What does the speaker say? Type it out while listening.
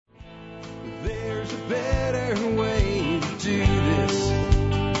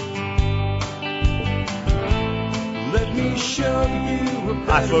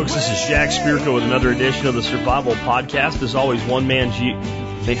Hi, folks. This is Jack Spirko with another edition of the Survival Podcast. As always, one man's view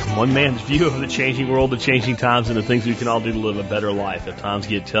of the changing world, the changing times, and the things we can all do to live a better life if times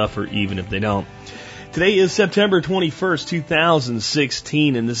get tougher, even if they don't. Today is September 21st,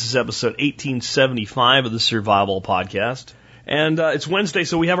 2016, and this is episode 1875 of the Survival Podcast. And it's Wednesday,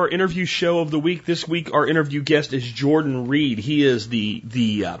 so we have our interview show of the week. This week, our interview guest is Jordan Reed. He is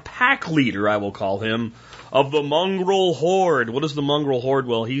the pack leader, I will call him, of the Mongrel Horde. What is the Mongrel Horde?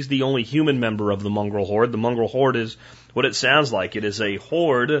 Well, he's the only human member of the Mongrel Horde. The Mongrel Horde is what it sounds like. It is a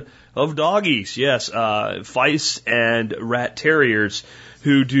horde of doggies, yes, Feist and rat terriers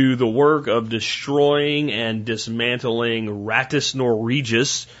who do the work of destroying and dismantling Rattus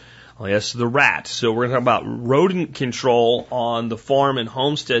norwegius. Yes, the rat. So we're going to talk about rodent control on the farm and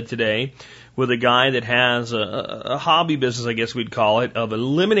homestead today with a guy that has a hobby business, I guess we'd call it, of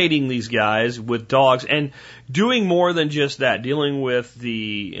eliminating these guys with dogs and doing more than just that, dealing with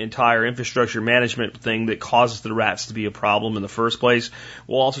the entire infrastructure management thing that causes the rats to be a problem in the first place.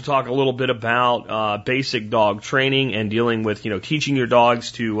 We'll also talk a little bit about basic dog training and dealing with, teaching your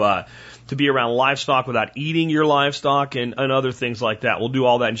dogs to be around livestock without eating your livestock and other things like that. We'll do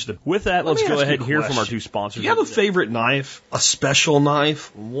all that in just a... With that, let's go ahead and hear from our two sponsors. Do you have a favorite knife? A special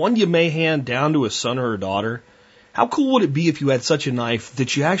knife? One you may hand down to a son or a daughter? How cool would it be if you had such a knife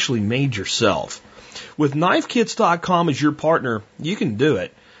that you actually made yourself? With KnifeKits.com as your partner, you can do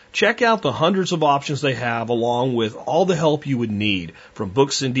it. Check out the hundreds of options they have, along with all the help you would need, from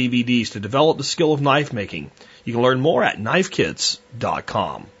books and DVDs to develop the skill of knife making. You can learn more at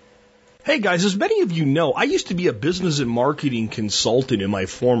KnifeKits.com. Hey guys, as many of you know, I used to be a business and marketing consultant in my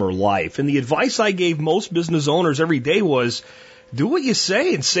former life, and the advice I gave most business owners every day was, do what you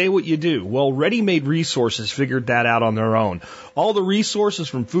say and say what you do. Well, Ready Made Resources figured that out on their own. All the resources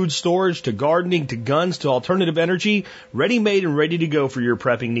from food storage to gardening to guns to alternative energy, ready made and ready to go for your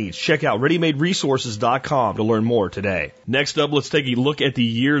prepping needs. Check out ReadyMadeResources.com to learn more today. Next up, let's take a look at the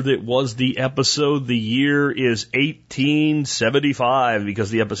year that was the episode. The year is 1875 because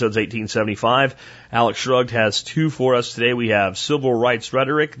the episode's 1875. Alex Shrugged has two for us today. We have civil rights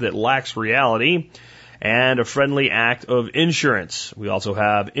rhetoric that lacks reality and a friendly act of insurance. We also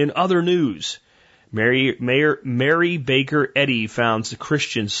have in other news, Mary Baker Eddy founds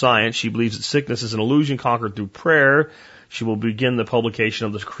Christian Science. She believes that sickness is an illusion conquered through prayer. She will begin the publication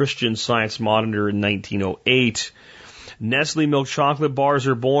of the Christian Science Monitor in 1908. Nestle milk chocolate bars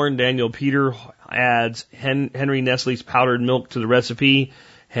are born. Daniel Peter adds Henry Nestle's powdered milk to the recipe.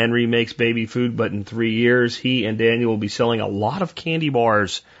 Henry makes baby food, but in 3 years, he and Daniel will be selling a lot of candy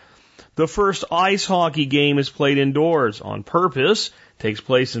bars. The first ice hockey game is played indoors on purpose. Takes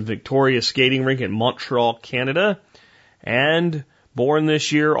place in Victoria Skating Rink in Montreal, Canada. And born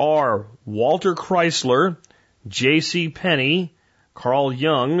this year are Walter Chrysler, J.C. Penney, Carl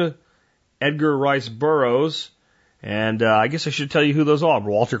Jung, Edgar Rice Burroughs, and I guess I should tell you who those are.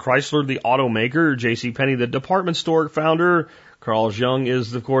 Walter Chrysler, the automaker, J.C. Penney, the department store founder. Carl Jung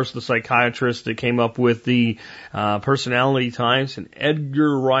is, of course, the psychiatrist that came up with the personality types. And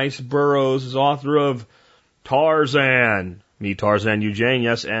Edgar Rice Burroughs is author of Tarzan, Meet Tarzan Eugene,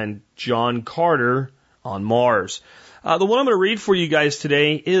 yes, and John Carter on Mars. The one I'm going to read for you guys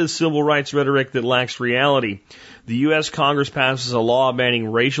today is Civil Rights Rhetoric That Lacks Reality. The U.S. Congress passes a law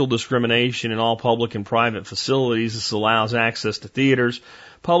banning racial discrimination in all public and private facilities. This allows access to theaters.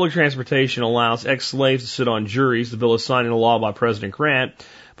 Public transportation allows ex-slaves to sit on juries. The bill is signed into law by President Grant,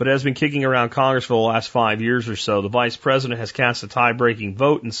 but it has been kicking around Congress for the last 5 years or so. The vice president has cast a tie-breaking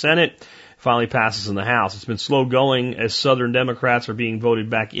vote in the Senate. It finally passes in the House. It's been slow going as Southern Democrats are being voted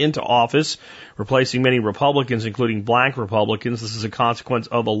back into office, replacing many Republicans, including black Republicans. This is a consequence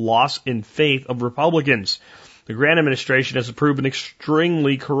of a loss in faith of Republicans. The Grant administration has proven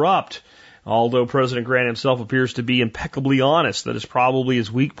extremely corrupt. Although President Grant himself appears to be impeccably honest, that is probably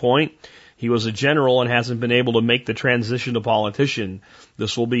his weak point. He was a general and hasn't been able to make the transition to politician.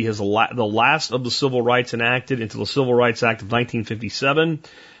 This will be the last of the civil rights enacted until the Civil Rights Act of 1957,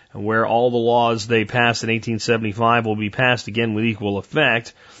 where all the laws they passed in 1875 will be passed again with equal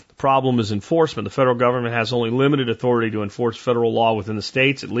effect. The problem is enforcement. The federal government has only limited authority to enforce federal law within the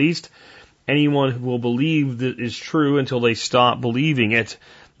states, at least. Anyone who will believe that is true until they stop believing it.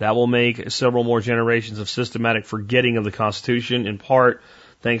 That will make several more generations of systematic forgetting of the Constitution, in part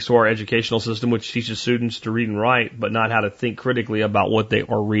thanks to our educational system, which teaches students to read and write, but not how to think critically about what they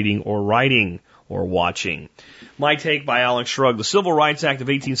are reading or writing or watching. My take by Alex Shrugged. The Civil Rights Act of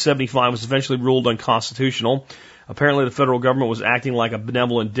 1875 was eventually ruled unconstitutional. Apparently the federal government was acting like a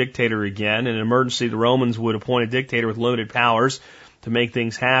benevolent dictator again. In an emergency, the Romans would appoint a dictator with limited powers. to make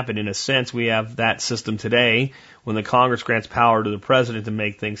things happen. In a sense, we have that system today when the Congress grants power to the president to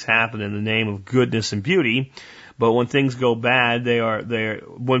make things happen in the name of goodness and beauty. But when things go bad,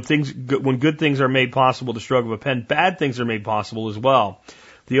 when good things are made possible, the stroke of a pen, bad things are made possible as well.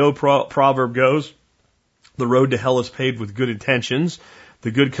 The old proverb goes, the road to hell is paved with good intentions. The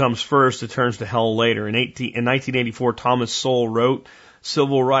good comes first, it turns to hell later. In 1984, Thomas Sowell wrote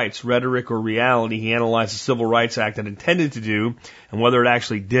Civil Rights, Rhetoric or Reality. He analyzed the Civil Rights Act and intended to do, and whether it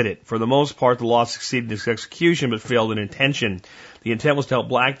actually did it. For the most part, the law succeeded in its execution, but failed in intention. The intent was to help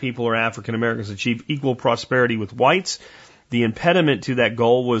black people or African Americans achieve equal prosperity with whites. The impediment to that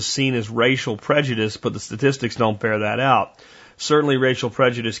goal was seen as racial prejudice, but the statistics don't bear that out. Certainly, racial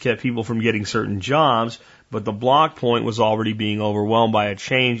prejudice kept people from getting certain jobs, but the block point was already being overwhelmed by a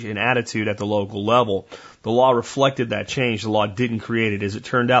change in attitude at the local level. The law reflected that change. The law didn't create it. As it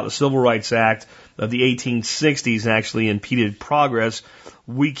turned out, the Civil Rights Act of the 1860s actually impeded progress.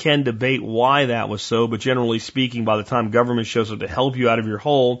 We can debate why that was so, but generally speaking, by the time government shows up to help you out of your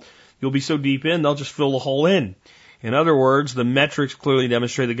hole, you'll be so deep in, they'll just fill the hole in. In other words, the metrics clearly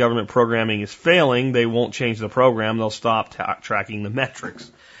demonstrate that government programming is failing. They won't change the program. They'll stop tracking the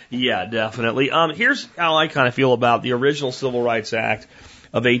metrics. Yeah, definitely. Here's how I kind of feel about the original Civil Rights Act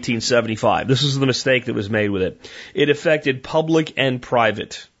of 1875. This is the mistake that was made with it. It affected public and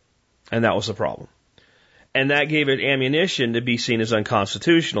private, and that was the problem. And that gave it ammunition to be seen as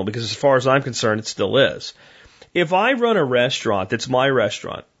unconstitutional, because as far as I'm concerned, it still is. If I run a restaurant that's my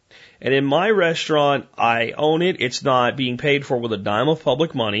restaurant, and in my restaurant I own it, it's not being paid for with a dime of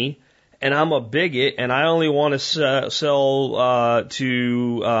public money, and I'm a bigot, and I only want to sell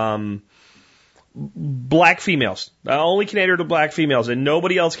to black females. I only can cater to black females, and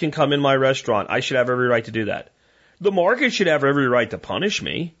nobody else can come in my restaurant. I should have every right to do that. The market should have every right to punish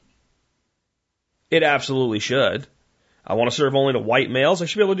me. It absolutely should. I want to serve only to white males. I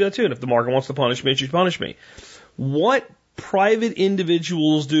should be able to do that too. And if the market wants to punish me, it should punish me. What private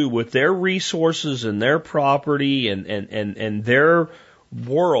individuals do with their resources and their property and their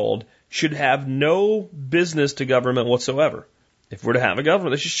world should have no business to government whatsoever. If we're to have a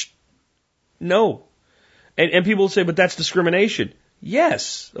government, that's just no. And people will say, but that's discrimination.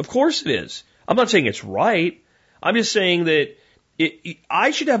 Yes, of course it is. I'm not saying it's right. I'm just saying that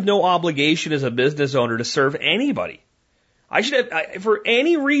I should have no obligation as a business owner to serve anybody. I should have, for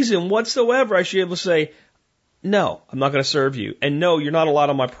any reason whatsoever, I should be able to say, no, I'm not going to serve you. And no, you're not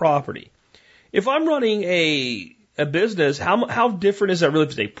allowed on my property. If I'm running a business, how different is that really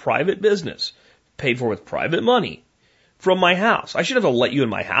if it's a private business paid for with private money from my house? I should have to let you in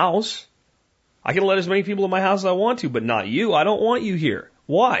my house. I can let as many people in my house as I want to, but not you. I don't want you here.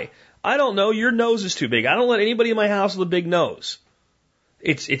 Why? I don't know. Your nose is too big. I don't let anybody in my house with a big nose.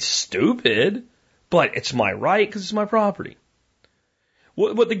 It's stupid, but it's my right because it's my property.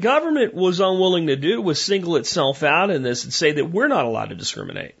 What the government was unwilling to do was single itself out in this and say that we're not allowed to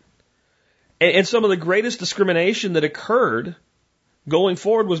discriminate. And some of the greatest discrimination that occurred going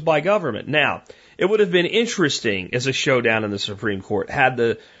forward was by government. Now, it would have been interesting as a showdown in the Supreme Court had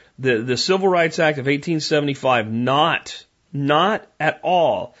the Civil Rights Act of 1875 not at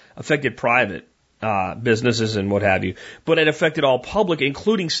all affected private businesses and what have you, but it affected all public,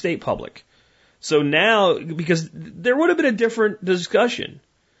 including state public. So now, because there would have been a different discussion.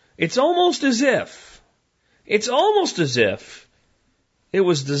 It's almost as if it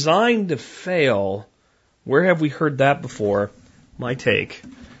was designed to fail. Where have we heard that before? My take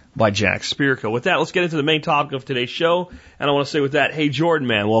by Jack Spirko. With that, let's get into the main topic of today's show. And I want to say with that, hey, Jordan,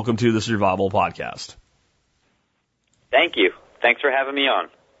 man, welcome to the Survival Podcast. Thank you. Thanks for having me on.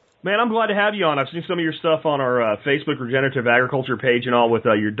 Man, I'm glad to have you on. I've seen some of your stuff on our Facebook Regenerative Agriculture page and all with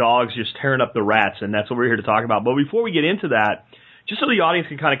your dogs just tearing up the rats, and that's what we're here to talk about. But before we get into that, just so the audience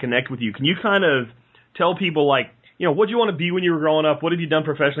can kind of connect with you, can you kind of tell people, like, you know, what do you want to be when you were growing up? What have you done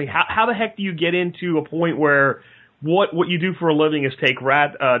professionally? How the heck do you get into a point where what you do for a living is take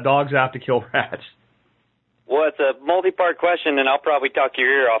dogs out to kill rats? Well, it's a multi-part question, and I'll probably talk your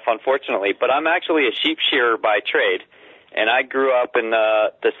ear off, unfortunately. But I'm actually a sheep shearer by trade. And I grew up in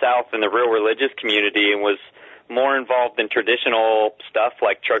the South in the real religious community and was more involved in traditional stuff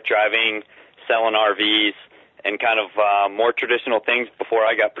like truck driving, selling RVs, and kind of more traditional things before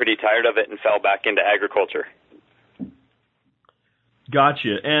I got pretty tired of it and fell back into agriculture.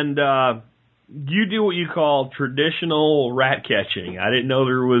 Gotcha. And you do what you call traditional rat catching. I didn't know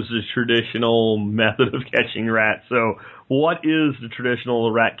there was a traditional method of catching rats. So what is the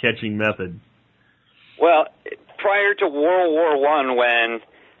traditional rat catching method? Well, prior to World War I, when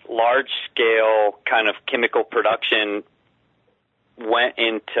large-scale kind of chemical production went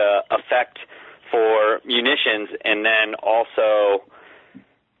into effect for munitions, and then also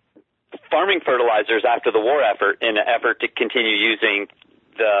farming fertilizers after the war effort in an effort to continue using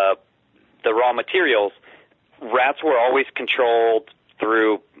the raw materials. Rats were always controlled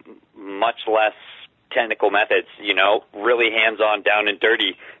through much less technical methods, really hands-on, down and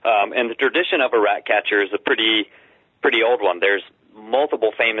dirty. And the tradition of a rat catcher is a pretty old one. There's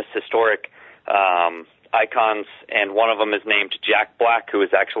multiple famous historic icons, and one of them is named Jack Black, who is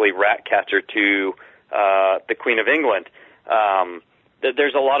actually rat catcher to the Queen of England.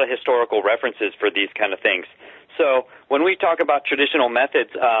 There's a lot of historical references for these kind of things. So when we talk about traditional methods,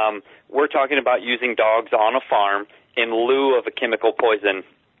 we're talking about using dogs on a farm in lieu of a chemical poison,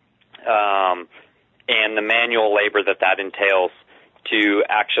 and the manual labor that entails to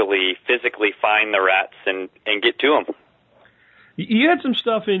actually physically find the rats and get to them. You had some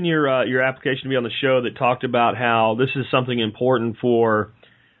stuff in your application to be on the show that talked about how this is something important for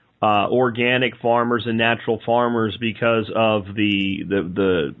organic farmers and natural farmers because of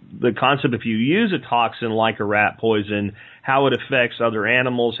the concept. If you use a toxin like a rat poison, how it affects other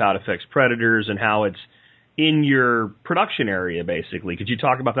animals, how it affects predators, and how it's in your production area, basically. Could you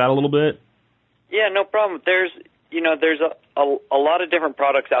talk about that a little bit? Yeah, no problem. There's a lot of different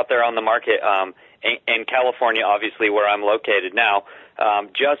products out there on the market. And California, obviously, where I'm located now,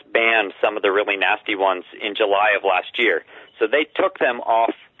 just banned some of the really nasty ones in July of last year. So they took them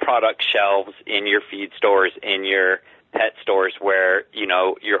off product shelves in your feed stores, in your pet stores, where,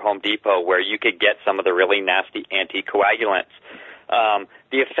 your Home Depot, where you could get some of the really nasty anticoagulants.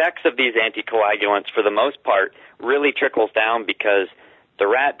 The effects of these anticoagulants, for the most part, really trickles down because the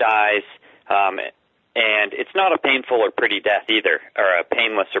rat dies, and it's not a painful or pretty death either, or a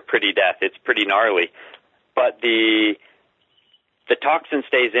painless or pretty death. It's pretty gnarly. But the toxin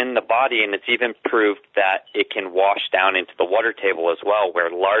stays in the body, and it's even proved that it can wash down into the water table as well, where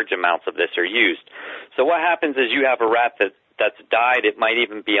large amounts of this are used. So what happens is you have a rat that's died. It might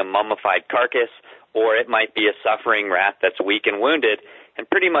even be a mummified carcass, or it might be a suffering rat that's weak and wounded, and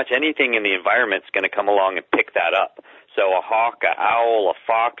pretty much anything in the environment is going to come along and pick that up. So a hawk, an owl, a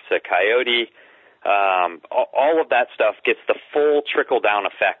fox, a coyote, all of that stuff gets the full trickle-down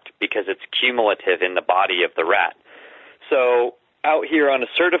effect because it's cumulative in the body of the rat. So out here on a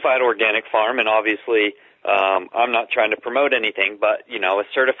certified organic farm, and obviously I'm not trying to promote anything, but, a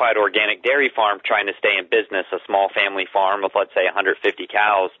certified organic dairy farm trying to stay in business, a small family farm of, let's say, 150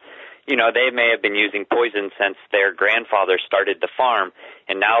 cows, they may have been using poison since their grandfather started the farm,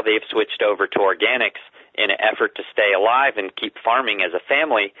 and now they've switched over to organics in an effort to stay alive and keep farming as a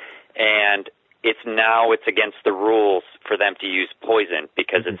family, and it's against the rules for them to use poison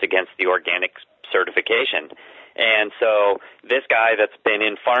because it's against the organic certification. And so this guy that's been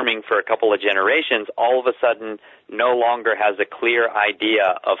in farming for a couple of generations all of a sudden no longer has a clear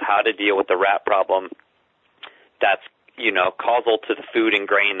idea of how to deal with the rat problem that's, causal to the food and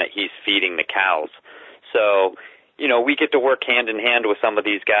grain that he's feeding the cows. So, we get to work hand in hand with some of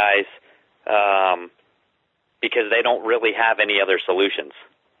these guys because they don't really have any other solutions.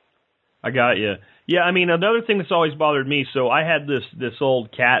 I got you. Yeah, another thing that's always bothered me, so I had this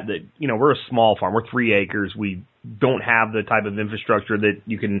old cat that, we're a small farm. We're 3 acres. We don't have the type of infrastructure that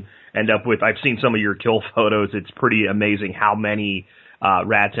you can end up with. I've seen some of your kill photos. It's pretty amazing how many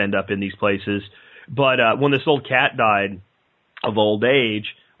rats end up in these places. But when this old cat died of old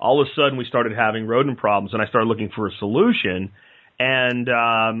age, all of a sudden we started having rodent problems, and I started looking for a solution. And,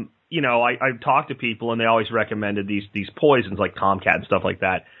 I talked to people, and they always recommended these poisons like Tomcat and stuff like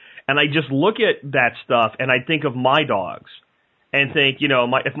that. And I just look at that stuff, and I think of my dogs, and think,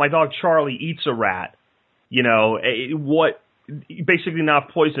 if my dog Charlie eats a rat, basically now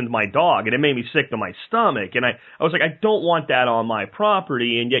poisoned my dog, and it made me sick to my stomach. And I was like, I don't want that on my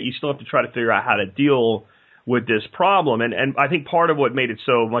property, and yet you still have to try to figure out how to deal with this problem. And I think part of what made it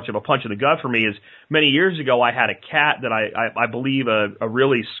so much of a punch in the gut for me is many years ago I had a cat that I believe a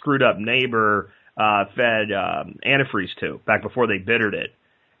really screwed up neighbor fed antifreeze to back before they bittered it.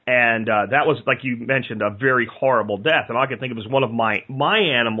 And that was, like you mentioned, a very horrible death. And all I could think of was one of my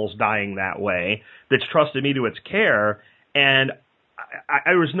animals dying that way that's trusted me to its care. And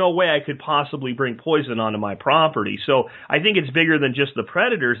there was no way I could possibly bring poison onto my property. So I think it's bigger than just the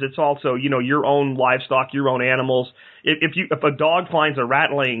predators. It's also, your own livestock, your own animals. If a dog finds a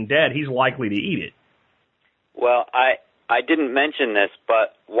rat laying dead, he's likely to eat it. Well, I didn't mention this,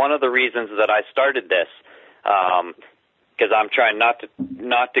 but one of the reasons that I started this, because I'm trying not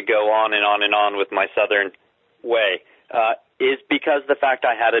to go on and on and on with my southern way, is because the fact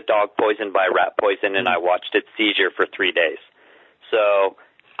I had a dog poisoned by rat poison and I watched it seizure for 3 days. So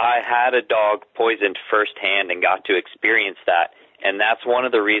I had a dog poisoned firsthand and got to experience that. And that's one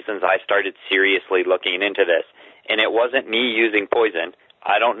of the reasons I started seriously looking into this. And it wasn't me using poison.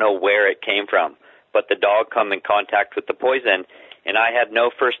 I don't know where it came from. But the dog come in contact with the poison, and I had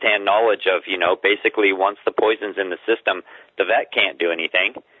no firsthand knowledge of, basically once the poison's in the system, the vet can't do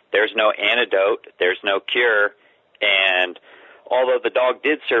anything. There's no antidote. There's no cure. And although the dog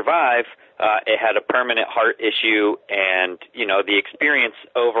did survive, it had a permanent heart issue. And, the experience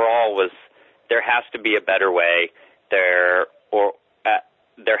overall was there has to be a better way. There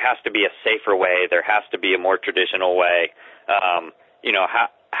has to be a safer way. There has to be a more traditional way.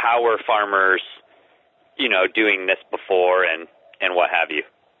 How are farmers, doing this before and what have you?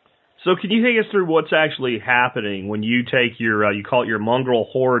 So can you take us through what's actually happening when you take your, you call it your mongrel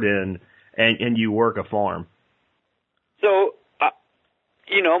horde in and you work a farm? So,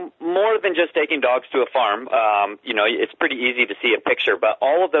 more than just taking dogs to a farm, it's pretty easy to see a picture, but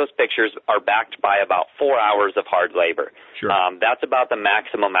all of those pictures are backed by about 4 hours of hard labor. Sure. That's about the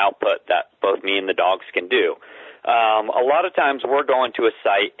maximum output that both me and the dogs can do. A lot of times we're going to a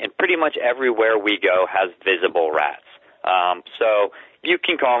site, and pretty much everywhere we go has visible rats. So you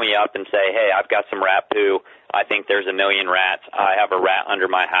can call me up and say, hey, I've got some rat poo. I think there's 1 million rats. I have a rat under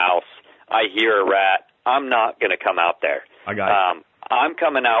my house. I hear a rat. I'm not going to come out there. I got it. I'm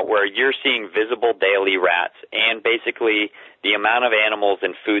coming out where you're seeing visible daily rats, and basically the amount of animals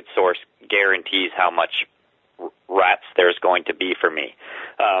and food source guarantees how much rats there's going to be for me.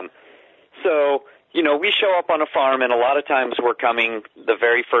 We show up on a farm, and a lot of times we're coming the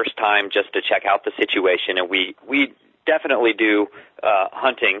very first time just to check out the situation, and we definitely do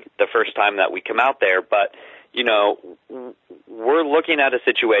hunting the first time that we come out there, but, we're looking at a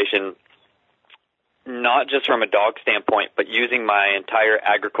situation not just from a dog standpoint, but using my entire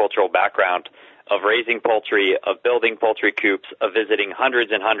agricultural background of raising poultry, of building poultry coops, of visiting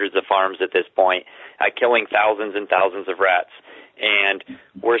hundreds and hundreds of farms at this point, killing thousands and thousands of rats. And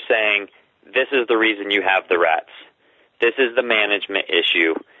we're saying, this is the reason you have the rats. This is the management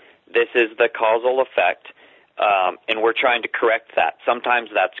issue. This is the causal effect. And we're trying to correct that. Sometimes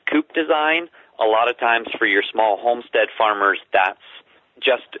that's coop design. A lot of times for your small homestead farmers, that's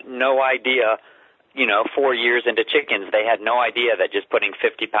just no idea. 4 years into chickens, they had no idea that just putting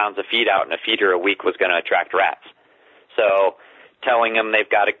 50 pounds of feed out in a feeder a week was going to attract rats. So telling them they've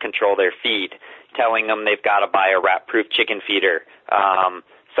got to control their feed, telling them they've got to buy a rat-proof chicken feeder.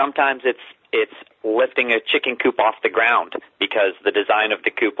 Sometimes it's lifting a chicken coop off the ground because the design of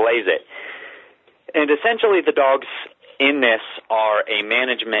the coop lays it. And essentially the dogs in this are a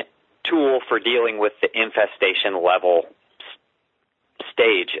management tool for dealing with the infestation level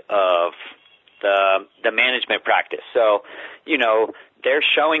stage of the management practice. So, they're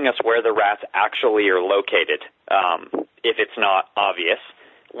showing us where the rats actually are located, if it's not obvious.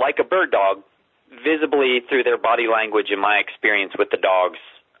 Like a bird dog, visibly through their body language and my experience with the dogs,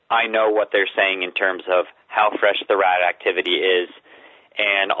 I know what they're saying in terms of how fresh the rat activity is.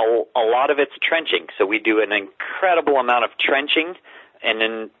 And a lot of it's trenching. So we do an incredible amount of trenching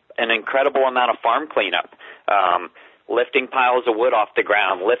and an incredible amount of farm cleanup. Lifting piles of wood off the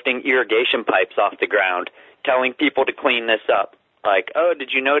ground, lifting irrigation pipes off the ground, telling people to clean this up. Like, oh,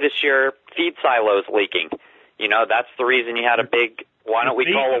 did you notice your feed silo's leaking? That's the reason you had a big, why don't we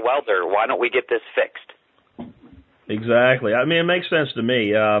call a welder? Why don't we get this fixed? Exactly. I mean, it makes sense to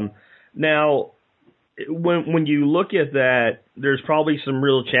me. Now, when you look at that, there's probably some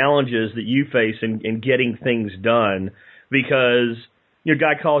real challenges that you face in getting things done because your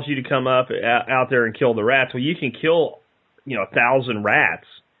guy calls you to come up out there and kill the rats. Well, you can kill 1,000 rats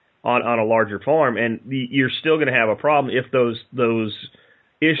on a larger farm, and you're still going to have a problem if those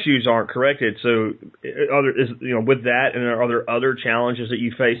issues aren't corrected. So, with that, and are there other challenges that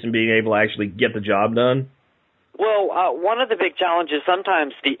you face in being able to actually get the job done? Well, one of the big challenges,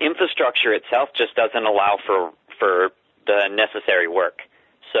 sometimes the infrastructure itself just doesn't allow for the necessary work.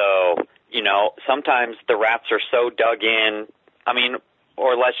 So, sometimes the rats are so dug in.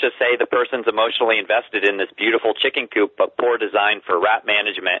 Or let's just say the person's emotionally invested in this beautiful chicken coop, but poor design for rat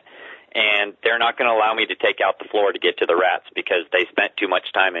management, and they're not going to allow me to take out the floor to get to the rats because they spent too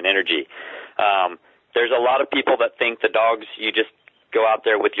much time and energy. There's a lot of people that think the dogs, you just go out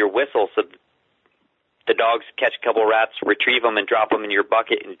there with your whistle, so the dogs catch a couple rats, retrieve them, and drop them in your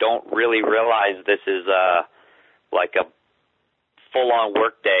bucket, and don't really realize this is like a full-on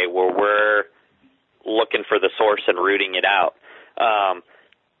work day where we're looking for the source and rooting it out.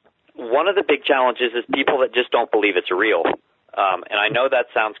 One of the big challenges is people that just don't believe it's real. And I know that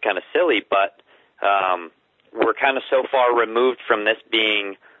sounds kind of silly, but we're kind of so far removed from this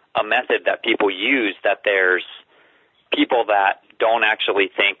being a method that people use that there's people that don't actually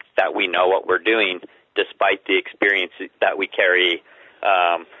think that we know what we're doing despite the experience that we carry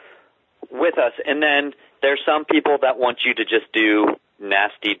with us. And then there's some people that want you to just do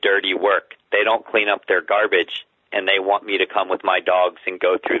nasty, dirty work. They don't clean up their garbage, and they want me to come with my dogs and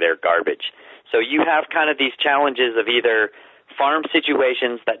go through their garbage. So you have kind of these challenges of either farm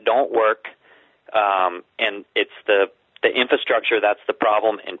situations that don't work, and it's the infrastructure that's the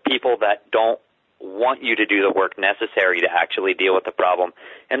problem, and people that don't want you to do the work necessary to actually deal with the problem.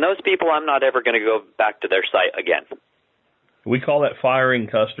 And those people, I'm not ever going to go back to their site again. We call that firing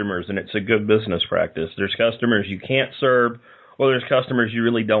customers, and it's a good business practice. There's customers you can't serve, or there's customers you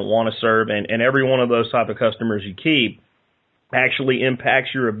really don't want to serve, and every one of those type of customers you keep actually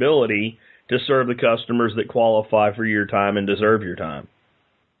impacts your ability to serve the customers that qualify for your time and deserve your time.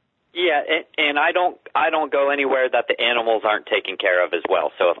 Yeah, and I don't go anywhere that the animals aren't taken care of as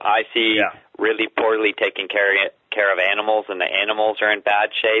well. So if I see really poorly taken care of animals, and the animals are in bad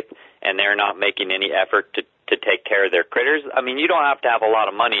shape, and they're not making any effort to take care of their critters, I mean, you don't have to have a lot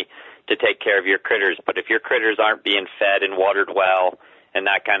of money to take care of your critters, but if your critters aren't being fed and watered well and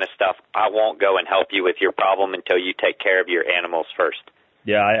that kind of stuff, I won't go and help you with your problem until you take care of your animals first.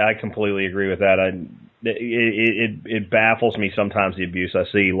 Yeah, I completely agree with that. It baffles me sometimes, the abuse I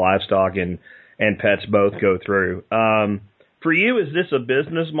see livestock and pets both go through. For you, is this a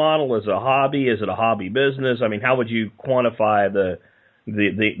business model? Is it a hobby? Is it a hobby business? I mean, how would you quantify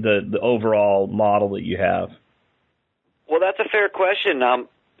the overall model that you have? Well, that's a fair question.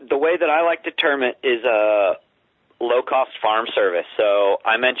 The way that I like to term it is a low-cost farm service. So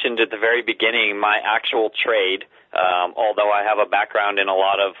I mentioned at the very beginning my actual trade, although I have a background in a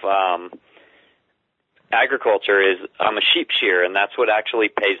lot of agriculture, is I'm a sheep shearer, and that's what actually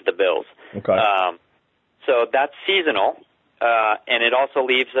pays the bills. Okay. So that's seasonal, and it also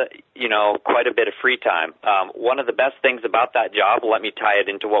leaves quite a bit of free time. One of the best things about that job, let me tie it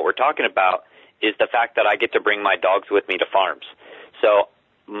into what we're talking about, is the fact that I get to bring my dogs with me to farms. So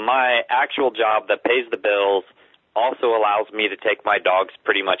my actual job that pays the bills also allows me to take my dogs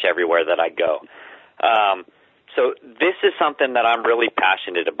pretty much everywhere that I go. So this is something that I'm really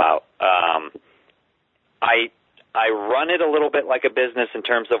passionate about. I run it a little bit like a business in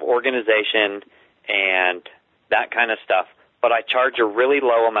terms of organization and that kind of stuff, but I charge a really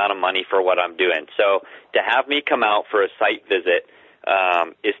low amount of money for what I'm doing. So to have me come out for a site visit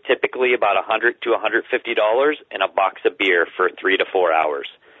is typically about $100 to $150 and a box of beer for 3 to 4 hours.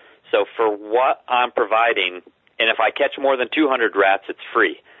 So for what I'm providing, and if I catch more than 200 rats, it's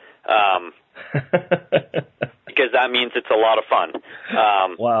free. Because that means it's a lot of fun.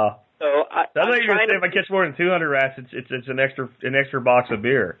 Wow. So I thought you were going to say if I catch more than 200 rats, it's an extra box of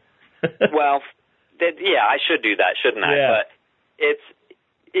beer. Well, I should do that, shouldn't I? Yeah. But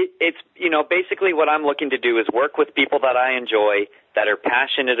it's basically what I'm looking to do is work with people that I enjoy, that are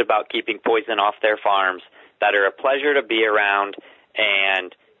passionate about keeping poison off their farms, that are a pleasure to be around,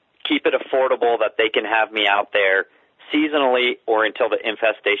 and keep it affordable that they can have me out there seasonally or until the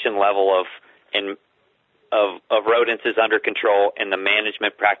infestation level of rodents is under control and the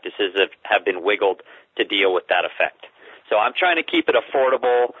management practices have been wiggled to deal with that effect. So I'm trying to keep it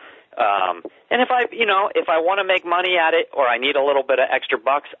affordable. And if I want to make money at it or I need a little bit of extra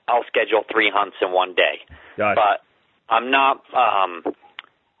bucks, I'll schedule 3 hunts in one day. Gotcha. But I'm not,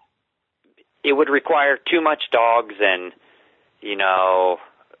 it would require too much dogs and,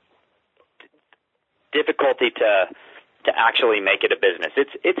 difficulty to actually make it a business.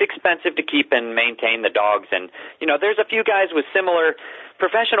 It's expensive to keep and maintain the dogs, and there's a few guys with similar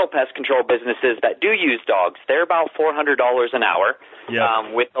professional pest control businesses that do use dogs. They're about $400 an hour,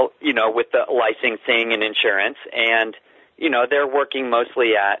 with the licensing and insurance, and they're working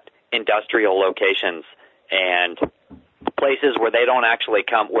mostly at industrial locations and places where they don't actually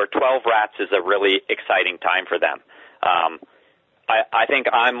come, where 12 rats is a really exciting time for them. I think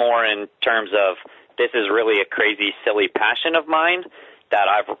I'm more in terms of this is really a crazy, silly passion of mine that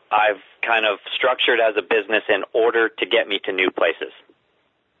I've kind of structured as a business in order to get me to new places.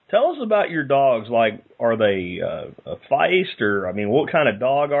 Tell us about your dogs. Like, are they a Feist, or what kind of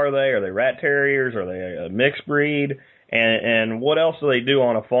dog are they? Are they rat terriers? Are they a mixed breed? And what else do they do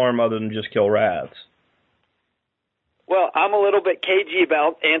on a farm other than just kill rats? Well, I'm a little bit cagey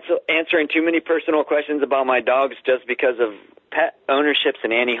about answering too many personal questions about my dogs just because of pet ownerships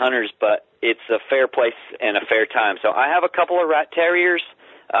and anti-hunters, but it's a fair place and a fair time. So I have a couple of rat terriers.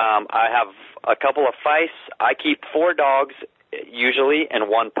 I have a couple of Feists. I keep 4 dogs usually and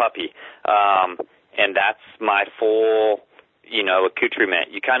 1 puppy. And that's my full,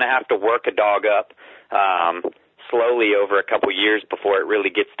 accoutrement. You kind of have to work a dog up slowly over a couple years before it really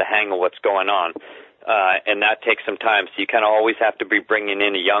gets the hang of what's going on. And that takes some time, so you kind of always have to be bringing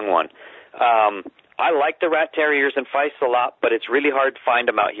in a young one. I like the rat terriers and feists a lot, but it's really hard to find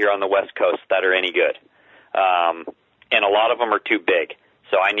them out here on the West Coast that are any good. And a lot of them are too big,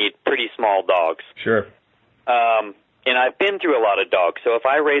 so I need pretty small dogs. Sure. And I've been through a lot of dogs, so if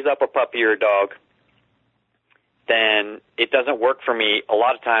I raise up a puppy or a dog, then it doesn't work for me. A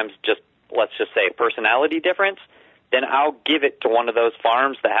lot of times, let's just say, personality difference, then I'll give it to one of those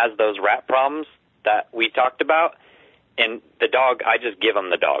farms that has those rat problems that we talked about, and the dog, I just give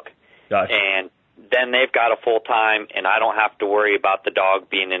them the dog. Gotcha. And then they've got a full time, and I don't have to worry about the dog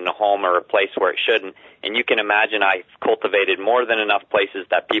being in a home or a place where it shouldn't. And you can imagine I've cultivated more than enough places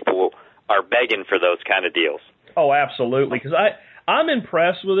that people are begging for those kind of deals. Oh, absolutely, because I'm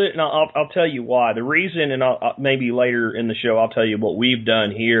impressed with it, and I'll tell you why. The reason, and maybe later in the show I'll tell you what we've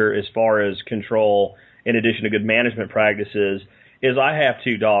done here as far as control, in addition to good management practices, is I have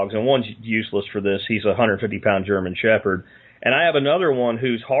 2 dogs, and one's useless for this. He's a 150-pound German Shepherd, and I have another one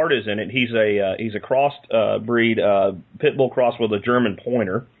whose heart is in it. He's a crossed breed pit bull cross with a German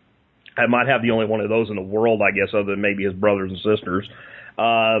pointer. I might have the only one of those in the world, I guess, other than maybe his brothers and sisters.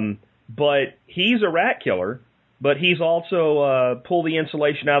 But he's a rat killer. But he's also pulled the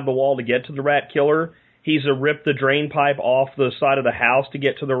insulation out of the wall to get to the rat killer. He's ripped the drain pipe off the side of the house to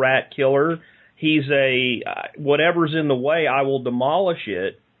get to the rat killer. He's whatever's in the way, I will demolish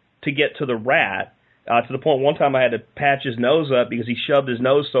it to get to the rat. To the point one time I had to patch his nose up because he shoved his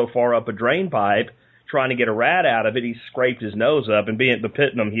nose so far up a drain pipe trying to get a rat out of it. He scraped his nose up, and being at the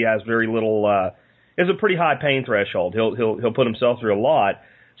Pittenham, he has very little. There's a pretty high pain threshold. He'll put himself through a lot.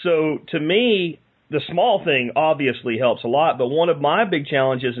 So to me, the small thing obviously helps a lot, but one of my big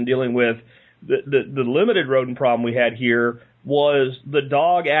challenges in dealing with the limited rodent problem we had here was the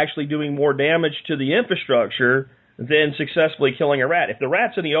dog actually doing more damage to the infrastructure than successfully killing a rat. If the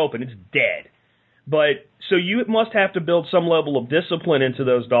rat's in the open, it's dead. But so you must have to build some level of discipline into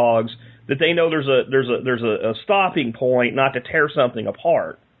those dogs that they know there's a stopping point, not to tear something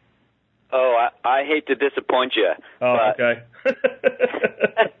apart. Oh, I hate to disappoint you. Oh, okay.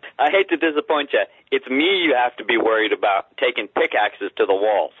 I hate to disappoint you. It's me you have to be worried about taking pickaxes to the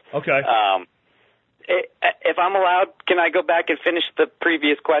walls. Okay. If I'm allowed, can I go back and finish the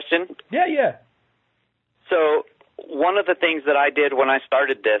previous question? Yeah. So one of the things that I did when I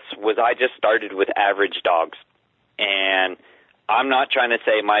started this was I just started with average dogs. And I'm not trying to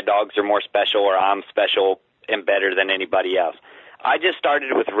say my dogs are more special or I'm special and better than anybody else. I just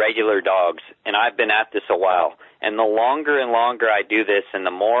started with regular dogs, and I've been at this a while. And the longer and longer I do this and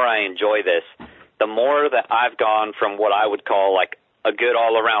the more I enjoy this, the more that I've gone from what I would call like a good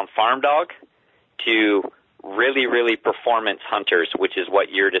all-around farm dog to really, really performance hunters, which is what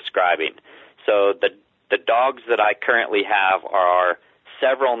you're describing. So the dogs that I currently have are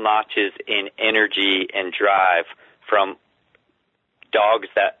several notches in energy and drive from dogs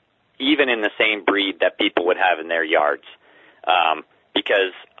that even in the same breed that people would have in their yards.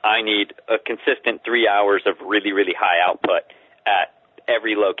 Because I need a consistent 3 hours of really, really high output at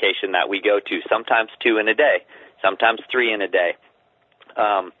every location that we go to, sometimes 2 in a day, sometimes 3 in a day.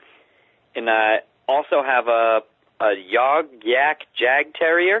 And I also have a Yak Jag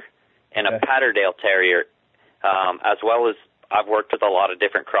Terrier and a Patterdale Terrier, as well as I've worked with a lot of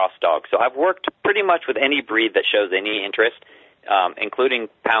different cross dogs. So I've worked pretty much with any breed that shows any interest, including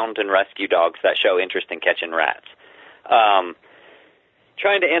pound and rescue dogs that show interest in catching rats.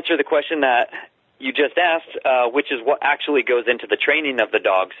 Trying to answer the question that you just asked, which is what actually goes into the training of the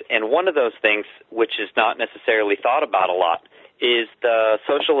dogs. And one of those things, which is not necessarily thought about a lot, is the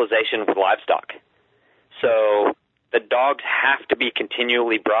socialization with livestock. So the dogs have to be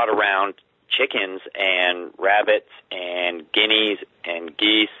continually brought around chickens and rabbits and guineas and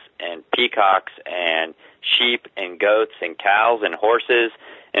geese and peacocks and sheep and goats and cows and horses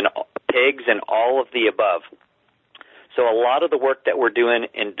and pigs and all of the above. So a lot of the work that we're doing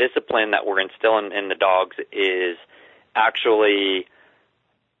in discipline that we're instilling in the dogs is actually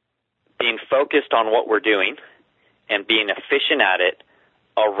being focused on what we're doing and being efficient at it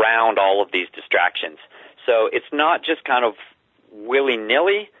around all of these distractions. So it's not just kind of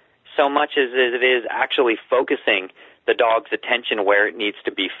willy-nilly so much as it is actually focusing the dog's attention where it needs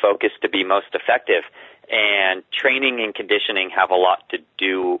to be focused to be most effective. And training and conditioning have a lot to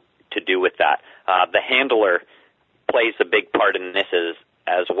do with that. The handler plays a big part in this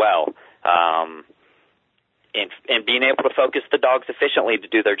as well, and being able to focus the dogs efficiently to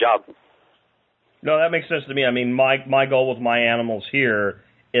do their job. No, that makes sense to me. I mean, my goal with my animals here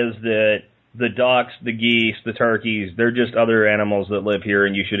is that the ducks, the geese, the turkeys, they're just other animals that live here,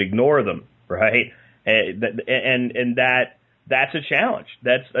 and you should ignore them, right? And that's a challenge.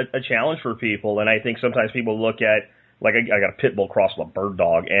 That's a challenge for people, and I think sometimes people look at like I got a pit bull cross with a bird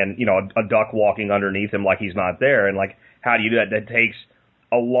dog, and a duck walking underneath him like he's not there, and like how do you do that? That takes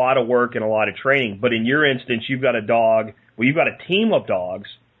a lot of work and a lot of training. But in your instance, you've got you've got a team of dogs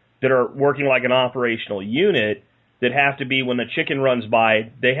that are working like an operational unit that have to be, when the chicken runs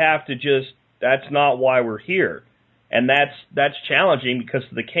by, they have to that's not why we're here. And that's challenging because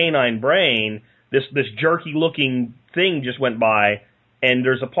to the canine brain, this jerky looking thing just went by, and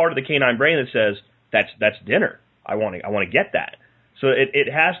there's a part of the canine brain that says, that's dinner. I want to get that. So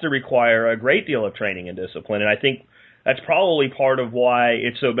it has to require a great deal of training and discipline. And I think that's probably part of why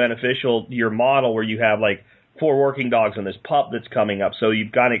it's so beneficial, your model, where you have like 4 working dogs and this pup that's coming up. So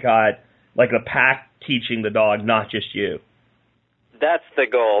you've kind of got like a pack teaching the dog, not just you. That's the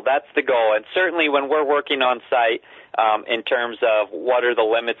goal. And certainly when we're working on site, in terms of what are the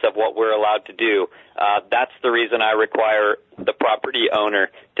limits of what we're allowed to do, that's the reason I require the property owner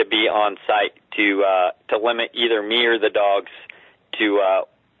to be on site to limit either me or the dogs to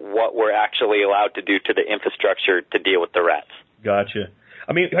what we're actually allowed to do to the infrastructure to deal with the rats. Gotcha.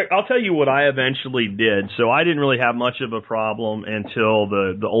 I mean, I'll tell you what I eventually did. So I didn't really have much of a problem until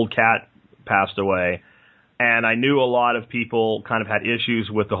the old cat passed away. And I knew a lot of people kind of had issues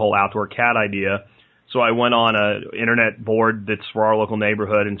with the whole outdoor cat idea. So I went on an internet board that's for our local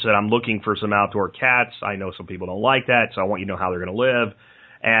neighborhood and said, I'm looking for some outdoor cats. I know some people don't like that, so I want you to know how they're going to live.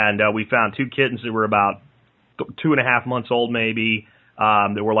 And we found 2 kittens that were about 2.5 months old maybe,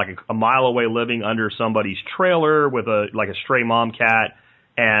 that were like a mile away living under somebody's trailer with a stray mom cat.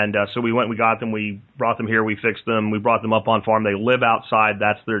 And so we got them, we brought them here, we fixed them, we brought them up on farm. They live outside,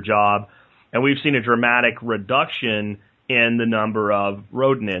 that's their job. And we've seen a dramatic reduction in the number of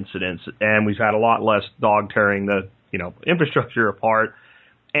rodent incidents, and we've had a lot less dog tearing the infrastructure apart.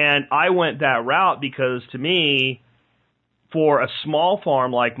 And I went that route because, to me, for a small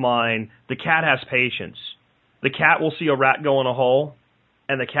farm like mine, the cat has patience. The cat will see a rat go in a hole,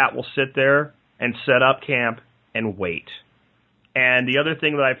 and the cat will sit there and set up camp and wait. And the other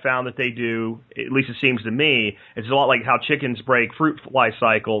thing that I found that they do, at least it seems to me, it's a lot like how chickens break fruit fly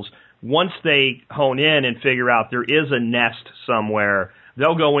cycles. Once they hone in and figure out there is a nest somewhere,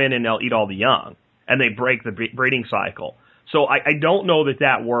 they'll go in and they'll eat all the young, and they break the breeding cycle. So I don't know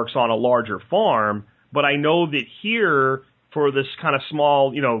that works on a larger farm, but I know that here, for this kind of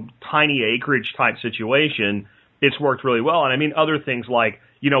small, tiny acreage type situation, it's worked really well. And I mean, other things like,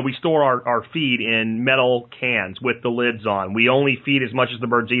 we store our feed in metal cans with the lids on. We only feed as much as the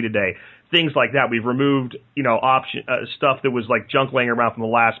birds eat a day. Things like that. We've removed, stuff that was like junk laying around from the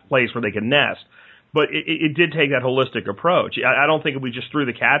last place where they could nest. But it did take that holistic approach. I don't think if we just threw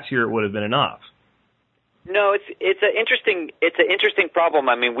the cats here, it would have been enough. No, it's an interesting problem.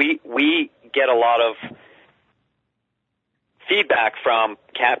 I mean, we get a lot of feedback from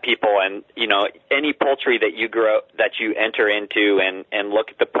cat people, and any poultry that you enter into and look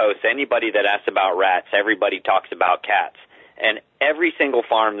at the posts. Anybody that asks about rats, everybody talks about cats. And every single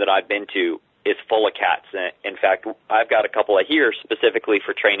farm that I've been to is full of cats. In fact, I've got a couple of here specifically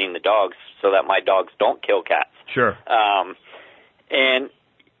for training the dogs so that my dogs don't kill cats. Sure. And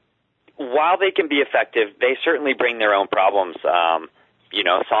while they can be effective, they certainly bring their own problems,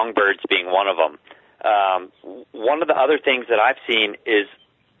 songbirds being one of them. One of the other things that I've seen is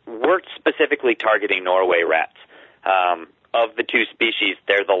we're specifically targeting Norway rats. Of the 2 species,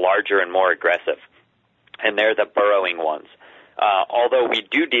 they're the larger and more aggressive, and they're the burrowing ones. Although we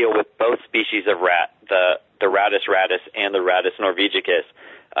do deal with both species of rat, the Rattus rattus and the Rattus norvegicus,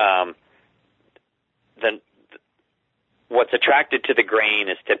 what's attracted to the grain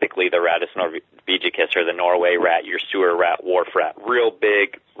is typically the Rattus norvegicus, or the Norway rat, your sewer rat, wharf rat, real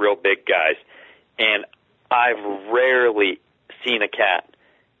big guys. And I've rarely seen a cat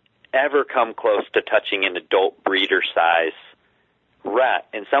ever come close to touching an adult breeder size rat.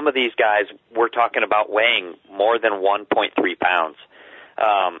 And some of these guys, we're talking about weighing more than 1.3 pounds.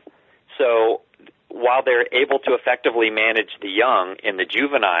 So while they're able to effectively manage the young in the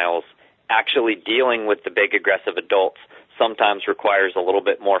juveniles, actually dealing with the big aggressive adults sometimes requires a little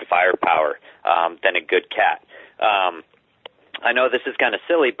bit more firepower than a good cat. I know this is kind of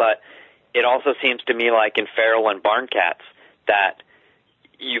silly, but it also seems to me like in feral and barn cats that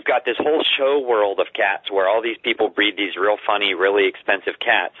you've got this whole show world of cats where all these people breed these real funny, really expensive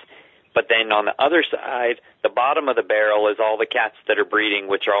cats. But then on the other side, the bottom of the barrel is all the cats that are breeding,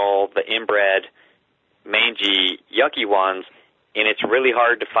 which are all the inbred, mangy, yucky ones, and it's really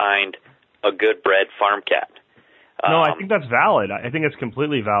hard to find a good bred farm cat. No, I think that's valid. I think it's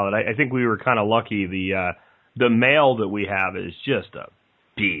completely valid. I think we were kind of lucky. The male that we have is just a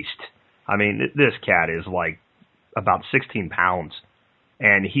beast. I mean, this cat is like about 16 pounds,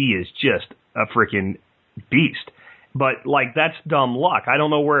 and he is just a freaking beast. But, like, that's dumb luck. I don't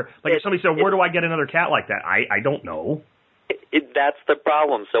know where, like, if somebody said, where do I get another cat like that? I don't know. That's the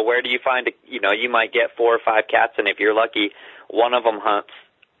problem. So where do you find, you might get 4 or 5 cats, and if you're lucky, one of them hunts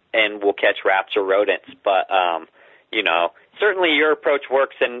and will catch rats or rodents. But, certainly your approach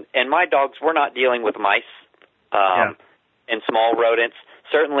works, and my dogs, we're not dealing with mice and small rodents.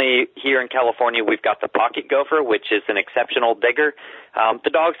 Certainly here in California, we've got the pocket gopher, which is an exceptional digger. The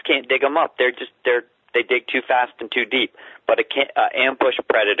dogs can't dig them up. They dig too fast and too deep. But an ambush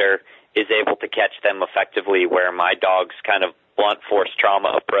predator is able to catch them effectively, where my dog's kind of blunt force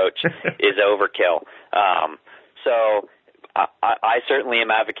trauma approach is overkill. So I certainly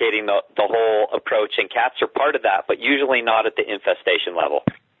am advocating the whole approach, and cats are part of that, but usually not at the infestation level.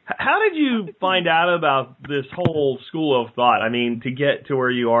 How did you find out about this whole school of thought? I mean, to get to where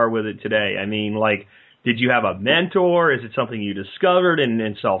you are with it today, I mean, like, did you have a mentor? Is it something you discovered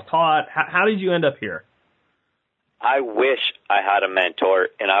and self-taught? How did you end up here? I wish I had a mentor,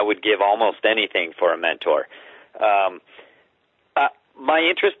 and I would give almost anything for a mentor. My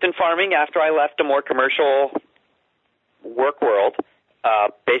interest in farming, after I left a more commercial work world,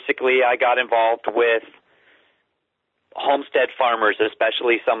 basically I got involved with homestead farmers,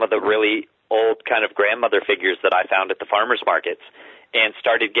 especially some of the really old kind of grandmother figures that I found at the farmers markets, and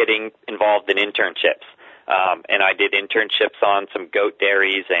started getting involved in internships. And I did internships on some goat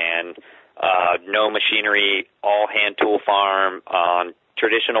dairies and no machinery, all hand tool farm, on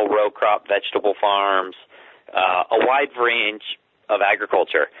traditional row crop vegetable farms, a wide range of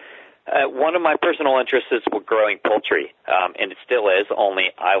agriculture. One of my personal interests is growing poultry, and it still is, only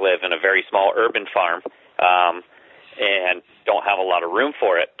I live in a very small urban farm and don't have a lot of room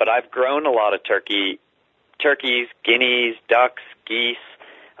for it. But I've grown a lot of turkeys, guineas, ducks, geese.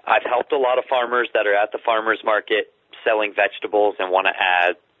 I've helped a lot of farmers that are at the farmers market selling vegetables and want to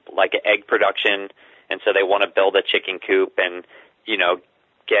add like an egg production, and so they want to build a chicken coop and,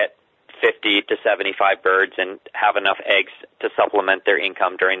 get 50 to 75 birds and have enough eggs to supplement their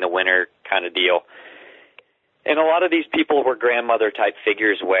income during the winter kind of deal. And a lot of these people were grandmother-type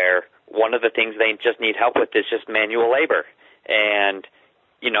figures where one of the things they just need help with is just manual labor. And,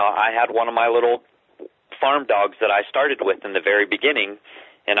 I had one of my little farm dogs that I started with in the very beginning,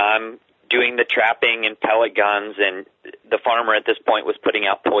 and I'm doing the trapping and pellet guns, and the farmer at this point was putting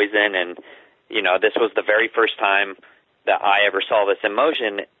out poison, and, this was the very first time that I ever saw this in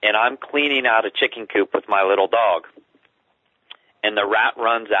motion, and I'm cleaning out a chicken coop with my little dog, and the rat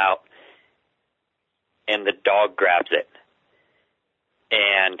runs out, and the dog grabs it.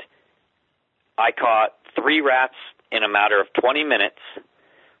 And I caught 3 rats in a matter of 20 minutes,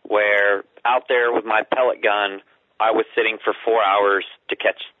 where out there with my pellet gun, I was sitting for 4 hours to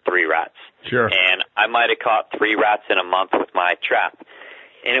catch 3 rats. Sure. And I might have caught 3 rats in a month with my trap.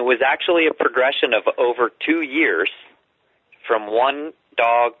 And it was actually a progression of over 2 years, from 1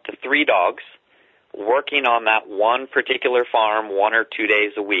 dog to 3 dogs, working on that one particular farm 1 or 2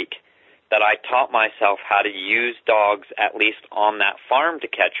 days a week, that I taught myself how to use dogs at least on that farm to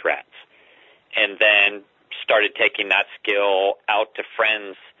catch rats. And then started taking that skill out to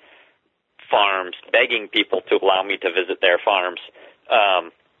friends' farms, begging people to allow me to visit their farms.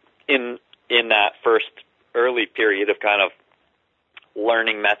 In that first early period of kind of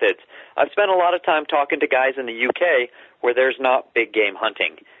learning methods, I've spent a lot of time talking to guys in the UK where there's not big game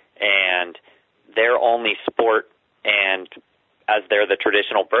hunting, and their only sport, and as they're the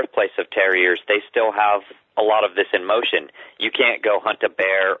traditional birthplace of terriers, they still have a lot of this in motion. You can't go hunt a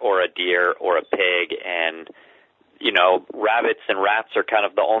bear or a deer or a pig, and rabbits and rats are kind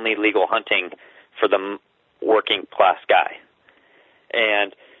of the only legal hunting for the working class guy.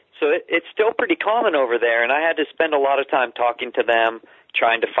 And so it's still pretty common over there, and I had to spend a lot of time talking to them,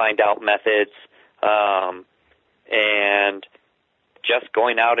 trying to find out methods, and just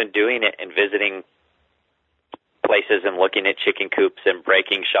going out and doing it and visiting places and looking at chicken coops and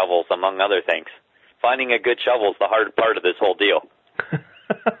breaking shovels, among other things. Finding a good shovel is the hard part of this whole deal.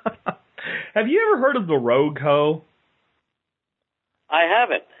 Have you ever heard of the Rogue Hoe? I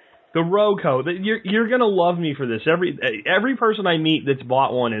haven't. The Rogue Hoe. You're going to love me for this. Every person I meet that's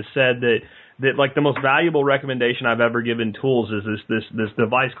bought one has said that like the most valuable recommendation I've ever given tools is this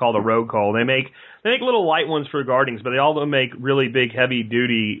device called a Rogue Hoe. They make little light ones for gardens, but they also make really big heavy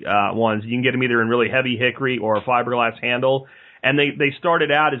duty ones. You can get them either in really heavy hickory or a fiberglass handle. And they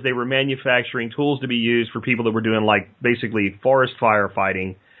started out as they were manufacturing tools to be used for people that were doing like basically forest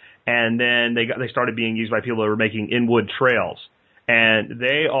firefighting, and then they started being used by people that were making in-wood trails. And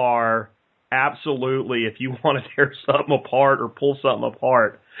they are absolutely, if you want to tear something apart or pull something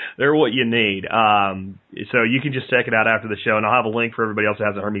apart, they're what you need. So you can just check it out after the show, and I'll have a link for everybody else that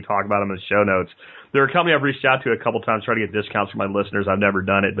hasn't heard me talk about them in the show notes. They're a company I've reached out to a couple times trying to get discounts for my listeners. I've never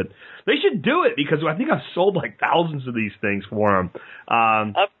done it, but they should do it because I think I've sold like thousands of these things for them.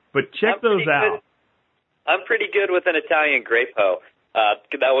 But check those out. I'm pretty good with an Italian grape hoe.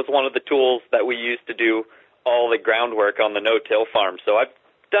 That was one of the tools that we used to do all the groundwork on the no-till farm. So I've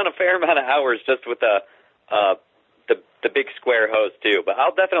done a fair amount of hours just with the big square hose too. But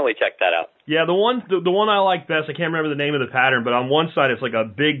I'll definitely check that out. Yeah, the one I like best, I can't remember the name of the pattern, but on one side it's like a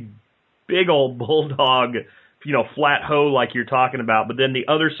big old bulldog, flat hoe like you're talking about. But then the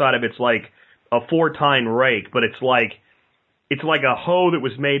other side of it's like a 4-tine rake, but it's like a hoe that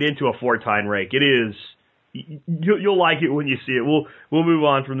was made into a 4-tine rake. It is. You'll like it when you see it. We'll move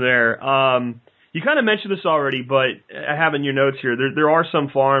on from there. You kind of mentioned this already, but I have in your notes here, there are some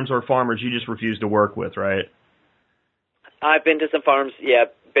farms or farmers you just refuse to work with, right? I've been to some farms, yeah,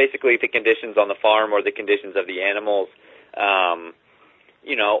 basically the conditions on the farm or the conditions of the animals,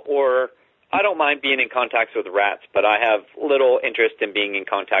 or I don't mind being in contact with rats, but I have little interest in being in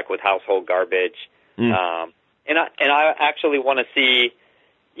contact with household garbage. And I actually want to see,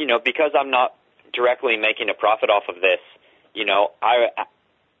 because I'm not directly making a profit off of this,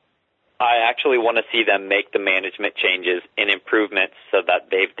 I actually want to see them make the management changes and improvements so that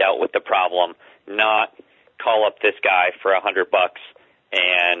they've dealt with the problem, not call up this guy for $100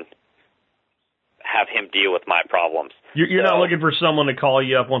 and have him deal with my problems. You're not looking for someone to call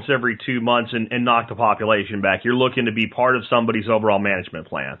you up once every 2 months and knock the population back. You're looking to be part of somebody's overall management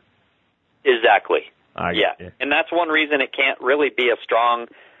plan. Exactly. And that's one reason it can't really be a strong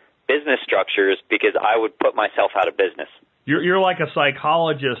business structure is because I would put myself out of business. You're like a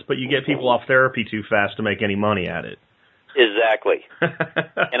psychologist, but you get people off therapy too fast to make any money at it. Exactly.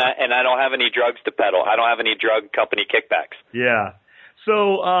 and I don't have any drugs to peddle. I don't have any drug company kickbacks. Yeah.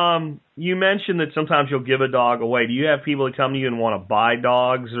 So you mentioned that sometimes you'll give a dog away. Do you have people that come to you and want to buy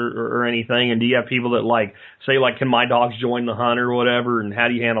dogs or anything? And do you have people that say can my dogs join the hunt or whatever? And how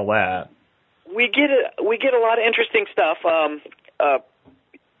do you handle that? We get a lot of interesting stuff.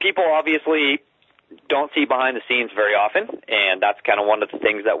 People obviously don't see behind the scenes very often, and that's kind of one of the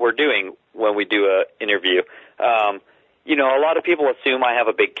things that we're doing when we do an interview. A lot of people assume I have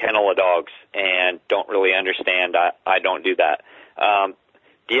a big kennel of dogs and don't really understand I don't do that.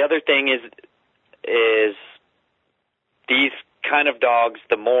 The other thing is these kind of dogs,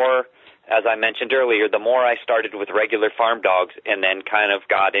 the more, as I mentioned earlier, the more I started with regular farm dogs and then kind of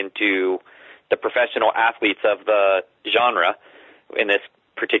got into the professional athletes of the genre, in this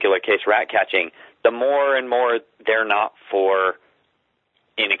particular case rat catching, the more and more they're not for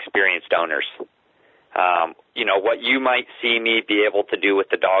inexperienced owners. What you might see me be able to do with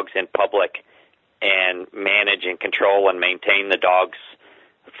the dogs in public and manage and control and maintain the dog's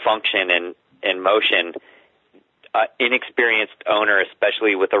function and motion, inexperienced owner,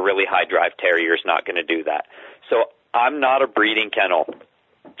 especially with a really high drive terrier, is not going to do that. So I'm not a breeding kennel.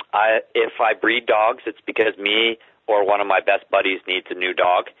 If I breed dogs, it's because me or one of my best buddies needs a new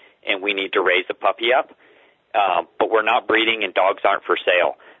dog, and we need to raise a puppy up. But we're not breeding, and dogs aren't for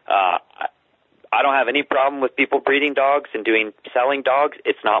sale. I don't have any problem with people breeding dogs and selling dogs.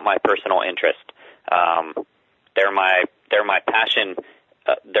 It's not my personal interest. They're my passion.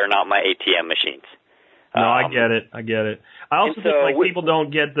 They're not my ATM machines. No, I get it. I also think people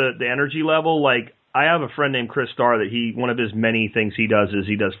don't get the energy level. I have a friend named Chris Starr that one of his many things he does is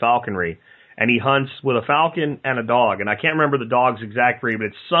he does falconry. And he hunts with a falcon and a dog. And I can't remember the dog's exact breed, but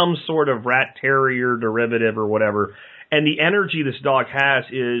it's some sort of rat terrier derivative or whatever. And the energy this dog has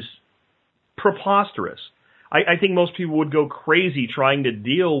is preposterous. I think most people would go crazy trying to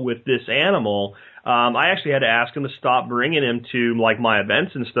deal with this animal. I actually had to ask him to stop bringing him to my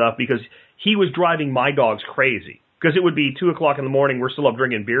events and stuff because he was driving my dogs crazy. Because it would be 2 o'clock in the morning, we're still up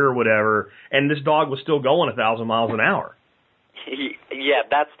drinking beer or whatever, and this dog was still going 1,000 miles an hour. Yeah,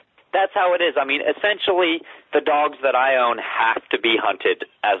 that's how it is. I mean, essentially, the dogs that I own have to be hunted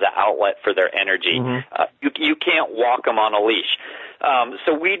as an outlet for their energy. Mm-hmm. You can't walk them on a leash.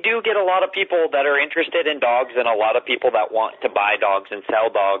 So we do get a lot of people that are interested in dogs and a lot of people that want to buy dogs and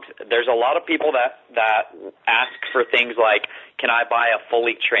sell dogs. There's a lot of people that ask for things like, can I buy a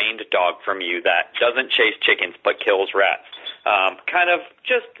fully trained dog from you that doesn't chase chickens but kills rats? Kind of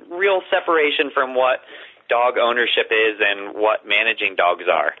just real separation from what dog ownership is and what managing dogs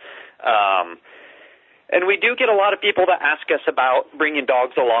are. And we do get a lot of people that ask us about bringing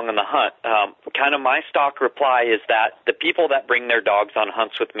dogs along on the hunt. Kind of my stock reply is that the people that bring their dogs on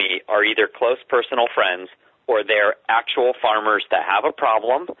hunts with me are either close personal friends or they're actual farmers that have a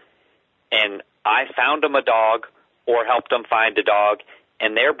problem and I found them a dog or helped them find a dog,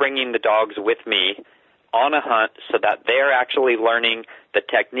 and they're bringing the dogs with me on a hunt so that they're actually learning the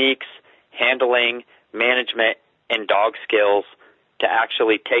techniques, handling, management, and dog skills to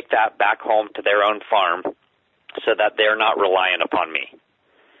actually take that back home to their own farm so that they're not reliant upon me.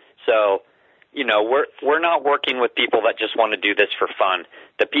 So, you know, we're not working with people that just want to do this for fun.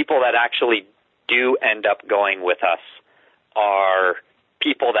 The people that actually do end up going with us are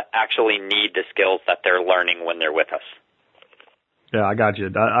people that actually need the skills that they're learning when they're with us. Yeah, I got you.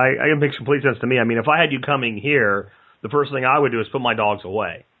 It makes complete sense to me. I mean, if I had you coming here, the first thing I would do is put my dogs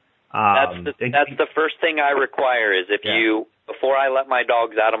away. That's the first thing I require is before I let my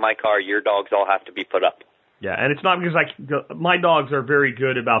dogs out of my car, your dogs all have to be put up. Yeah, and it's not because my dogs are very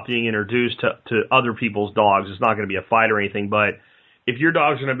good about being introduced to other people's dogs. It's not going to be a fight or anything, but if your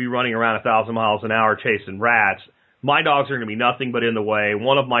dog's going to be running around 1,000 miles an hour chasing rats, my dogs are going to be nothing but in the way.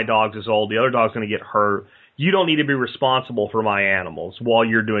 One of my dogs is old. The other dog's going to get hurt. You don't need to be responsible for my animals while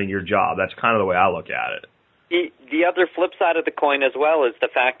you're doing your job. That's kind of the way I look at it. The other flip side of the coin as well is the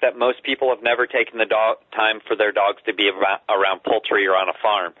fact that most people have never taken the time for their dogs to be around poultry or on a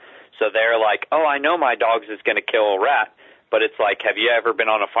farm. So they're like, oh, I know my dog's is going to kill a rat. But it's like, have you ever been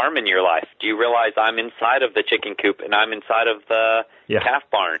on a farm in your life? Do you realize I'm inside of the chicken coop and I'm inside of the calf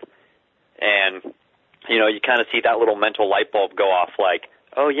barn? And, you know, you kind of see that little mental light bulb go off like,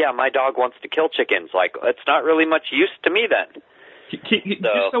 oh, yeah, my dog wants to kill chickens. Like, it's not really much use to me then.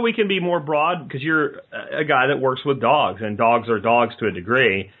 Just so we can be more broad, because you're a guy that works with dogs, and dogs are dogs to a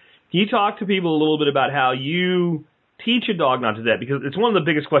degree. Can you talk to people a little bit about how you teach a dog not to do that? Because it's one of the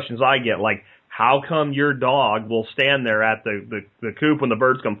biggest questions I get, like, how come your dog will stand there at the coop when the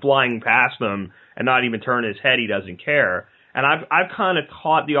birds come flying past them and not even turn his head? He doesn't care. And I've kind of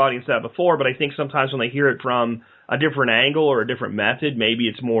taught the audience that before, but I think sometimes when they hear it from a different angle or a different method, maybe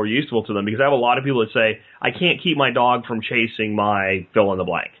it's more useful to them, because I have a lot of people that say, I can't keep my dog from chasing my fill in the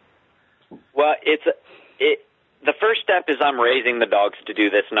blank. Well, the first step is I'm raising the dogs to do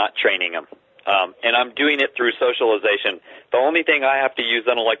this, not training them. And I'm doing it through socialization. The only thing I have to use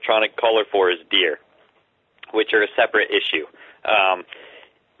an electronic collar for is deer, which are a separate issue.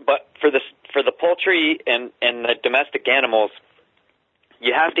 But for the poultry and the domestic animals,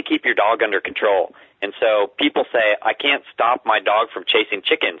 you have to keep your dog under control. And so people say, I can't stop my dog from chasing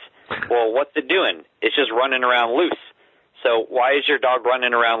chickens. Well, what's it doing? It's just running around loose. So why is your dog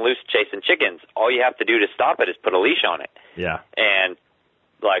running around loose chasing chickens? All you have to do to stop it is put a leash on it. Yeah. And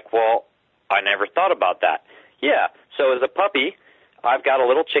like, well, I never thought about that. Yeah. So as a puppy, I've got a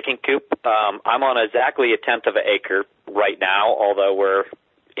little chicken coop. I'm on exactly 1/10 of an acre right now, although we're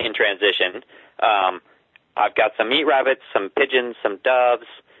in transition. I've got some meat rabbits, some pigeons, some doves,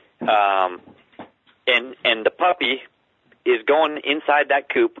 and the puppy is going inside that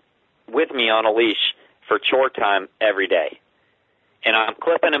coop with me on a leash for chore time every day. And I'm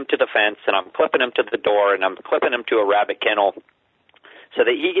clipping him to the fence, and I'm clipping him to the door, and I'm clipping him to a rabbit kennel so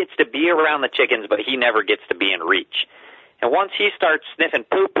that he gets to be around the chickens, but he never gets to be in reach. And once he starts sniffing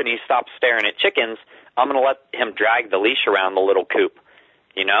poop and he stops staring at chickens, I'm going to let him drag the leash around the little coop.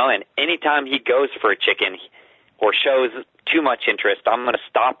 You know, and anytime he goes for a chicken or shows too much interest, I'm going to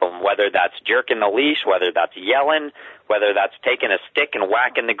stop him, whether that's jerking the leash, whether that's yelling, whether that's taking a stick and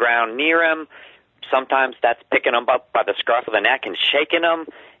whacking the ground near him. Sometimes that's picking him up by the scruff of the neck and shaking him.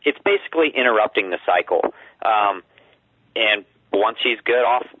 It's basically interrupting the cycle. And once he's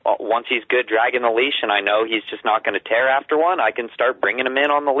good dragging the leash and I know he's just not going to tear after one, I can start bringing him in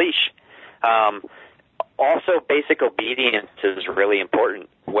on the leash. Also, basic obedience is really important,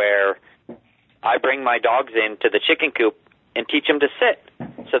 where I bring my dogs into the chicken coop and teach them to sit.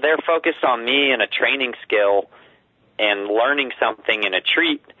 So they're focused on me and a training skill and learning something in a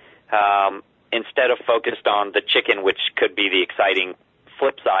treat instead of focused on the chicken, which could be the exciting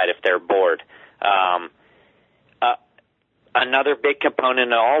flip side if they're bored. Another big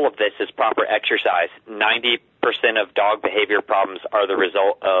component of all of this is proper exercise. 90% of dog behavior problems are the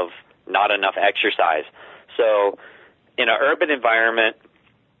result of not enough exercise. So in an urban environment,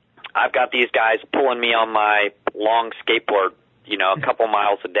 I've got these guys pulling me on my long skateboard, you know, a couple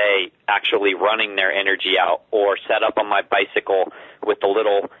miles a day, actually running their energy out, or set up on my bicycle with the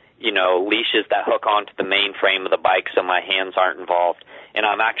little, you know, leashes that hook onto the main frame of the bike so my hands aren't involved. And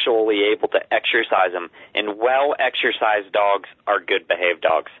I'm actually able to exercise them. And well-exercised dogs are good-behaved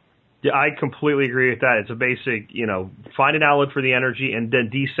dogs. Yeah, I completely agree with that. It's a basic, you know, find an outlet for the energy and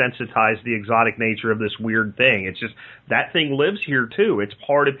then desensitize the exotic nature of this weird thing. It's just, that thing lives here too. It's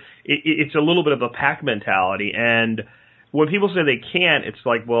part of, it's a little bit of a pack mentality. And when people say they can't, it's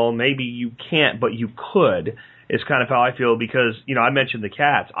like, well, maybe you can't, but you could. is kind of how I feel because, I mentioned the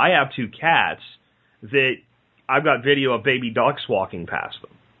cats. I have 2 cats that I've got video of baby ducks walking past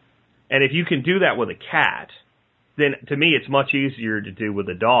them. And if you can do that with a cat, then to me it's much easier to do with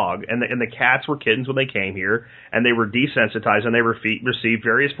a dog. And the cats were kittens when they came here, and they were desensitized, and they received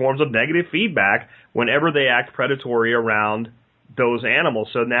various forms of negative feedback whenever they act predatory around those animals.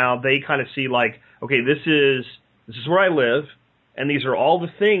 So now they kind of see like, okay, this is where I live, and these are all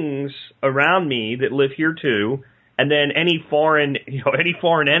the things around me that live here too. And then any foreign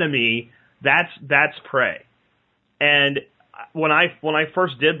enemy, that's prey. And when I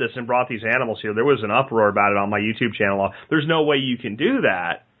first did this and brought these animals here, there was an uproar about it on my YouTube channel. There's no way you can do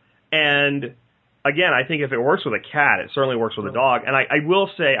that. And again, I think if it works with a cat, it certainly works with a dog. And I will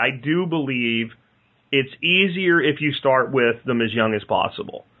say, I do believe it's easier if you start with them as young as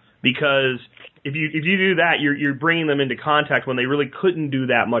possible, because if you do that, you're bringing them into contact when they really couldn't do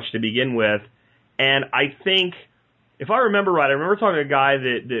that much to begin with. And I think, if I remember right, I remember talking to a guy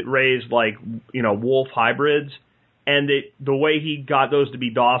that raised wolf hybrids, and the way he got those to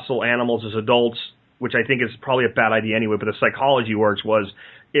be docile animals as adults, which I think is probably a bad idea anyway, but the psychology works, was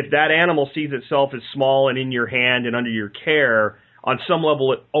if that animal sees itself as small and in your hand and under your care, on some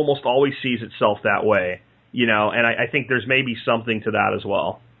level it almost always sees itself that way, and I think there's maybe something to that as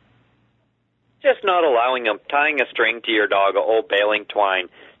well. Just not allowing them, tying a string to your dog, a old baling twine,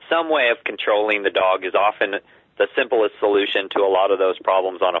 some way of controlling the dog is often the simplest solution to a lot of those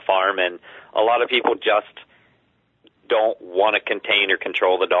problems on a farm, and a lot of people just don't want to contain or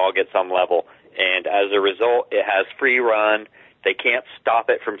control the dog at some level, and as a result, it has free run. They can't stop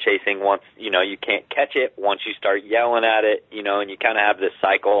it from chasing once, you can't catch it once you start yelling at it, and you kind of have this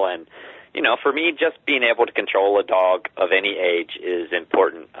cycle. And, for me, just being able to control a dog of any age is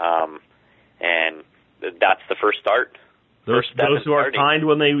important, and that's the first start. Those who are kind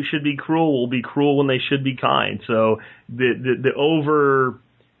when they should be cruel will be cruel when they should be kind. So the over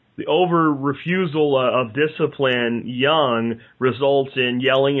refusal of discipline young results in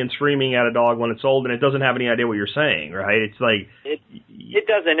yelling and screaming at a dog when it's old and it doesn't have any idea what you're saying, right? It's like it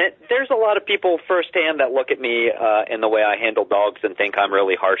doesn't. There's a lot of people firsthand that look at me in the way I handle dogs and think I'm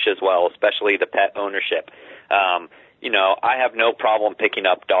really harsh as well, especially the pet ownership. I have no problem picking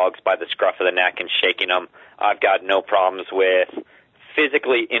up dogs by the scruff of the neck and shaking them. I've got no problems with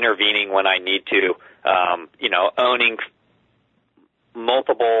physically intervening when I need to. Owning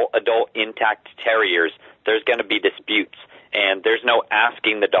multiple adult intact terriers, there's going to be disputes, and there's no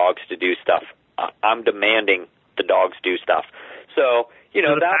asking the dogs to do stuff. I'm demanding the dogs do stuff. So,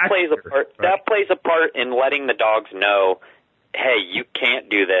 that plays a part. Right. That plays a part in letting the dogs know, hey, you can't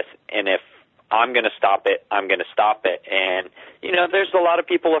do this, and if I'm going to stop it, I'm going to stop it. And, there's a lot of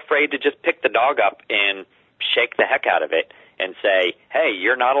people afraid to just pick the dog up and shake the heck out of it and say, hey,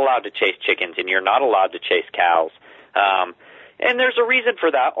 you're not allowed to chase chickens and you're not allowed to chase cows. And there's a reason for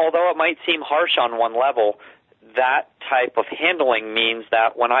that. Although it might seem harsh on one level, that type of handling means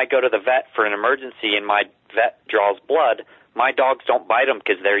that when I go to the vet for an emergency and my vet draws blood, my dogs don't bite them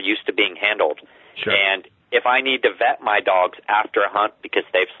because they're used to being handled. Sure. And if I need to vet my dogs after a hunt because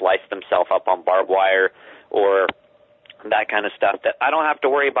they've sliced themselves up on barbed wire or that kind of stuff, that I don't have to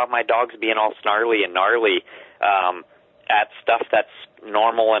worry about my dogs being all snarly and gnarly at stuff that's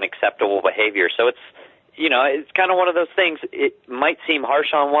normal and acceptable behavior. So it's kind of one of those things. It might seem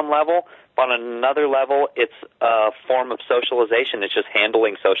harsh on one level, but on another level, it's a form of socialization. It's just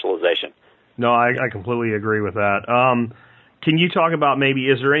handling socialization. No, I completely agree with that. Can you talk about maybe,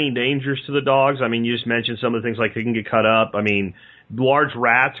 is there any dangers to the dogs? I mean, you just mentioned some of the things like they can get cut up. I mean, large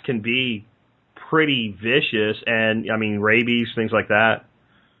rats can be pretty vicious, and, rabies, things like that.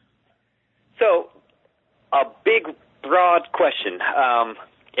 So, a big, broad question,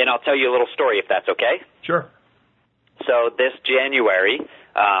 and I'll tell you a little story if that's okay. Sure. So this January,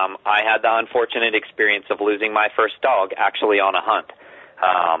 I had the unfortunate experience of losing my first dog actually on a hunt,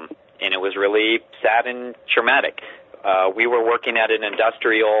 and it was really sad and traumatic. We were working at an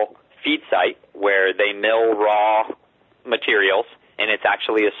industrial feed site where they mill raw materials, and it's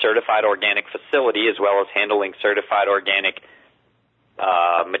actually a certified organic facility as well as handling certified organic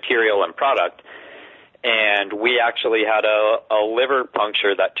material and product. And we actually had a liver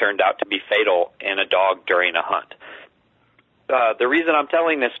puncture that turned out to be fatal in a dog during a hunt. The reason I'm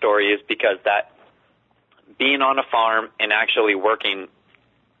telling this story is because that being on a farm and actually working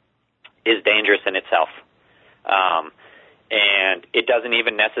is dangerous in itself. And it doesn't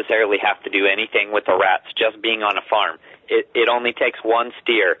even necessarily have to do anything with the rats, just being on a farm. It only takes one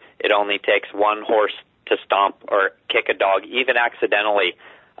steer. It only takes one horse to stomp or kick a dog, even accidentally,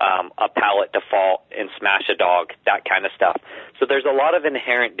 a pallet to fall and smash a dog, that kind of stuff. So there's a lot of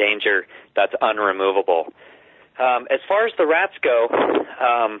inherent danger that's unremovable. As far as the rats go,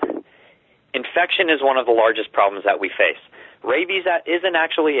 infection is one of the largest problems that we face. Rabies isn't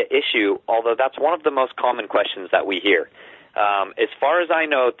actually an issue, although that's one of the most common questions that we hear. As far as I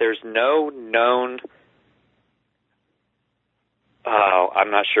know, there's no known,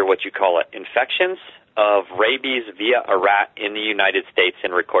 I'm not sure what you call it, infections of rabies via a rat in the United States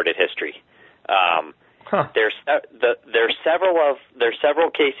in recorded history. There's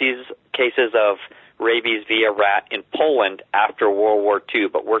several cases of rabies via rat in Poland after World War II,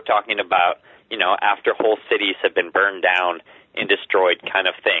 but we're talking about, after whole cities have been burned down and destroyed kind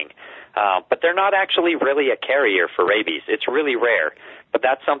of thing. But they're not actually really a carrier for rabies. It's really rare, but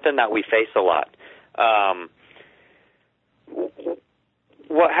that's something that we face a lot.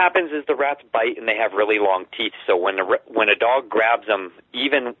 What happens is the rats bite and they have really long teeth, so when a dog grabs them,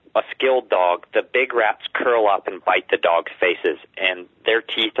 even a skilled dog, the big rats curl up and bite the dog's faces, and their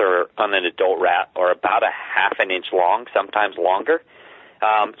teeth are, on an adult rat, are about a half an inch long, sometimes longer.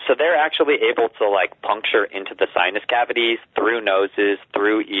 So they're actually able to puncture into the sinus cavities, through noses,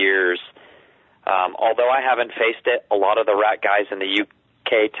 through ears. Although I haven't faced it, a lot of the rat guys in the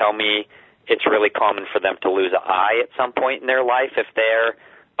UK tell me it's really common for them to lose an eye at some point in their life if they're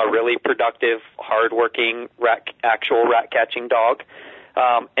a really productive, hardworking actual rat-catching dog.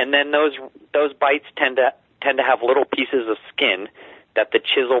 And then those bites tend to have little pieces of skin that the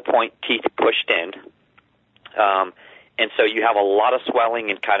chisel point teeth pushed in. And so you have a lot of swelling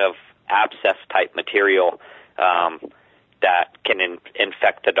and kind of abscess-type material that can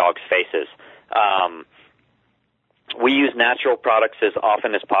infect the dog's faces. We use natural products as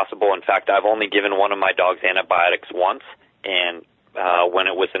often as possible. In fact, I've only given one of my dogs antibiotics once, and when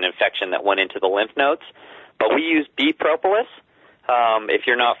it was an infection that went into the lymph nodes. But we use bee propolis. If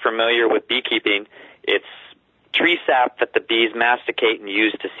you're not familiar with beekeeping, it's tree sap that the bees masticate and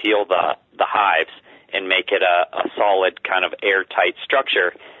use to seal the hives and make it a solid kind of airtight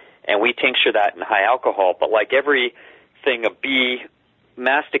structure. And we tincture that in high alcohol. But like everything a bee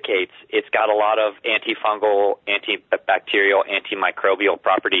masticates, it's got a lot of antifungal, antibacterial, antimicrobial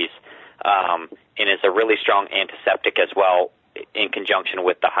properties, and is a really strong antiseptic as well in conjunction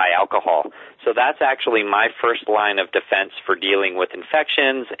with the high alcohol. So that's actually my first line of defense for dealing with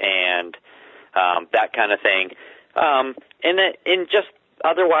infections and that kind of thing. And just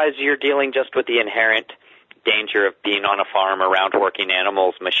otherwise, you're dealing just with the inherent danger of being on a farm around working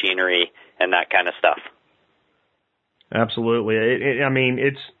animals, machinery, and that kind of stuff. Absolutely.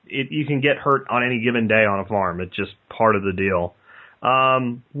 You can get hurt on any given day on a farm. It's just part of the deal.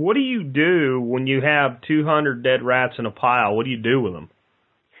 What do you do when you have 200 dead rats in a pile? What do you do with them?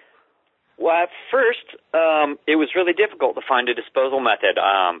 Well, at first, it was really difficult to find a disposal method.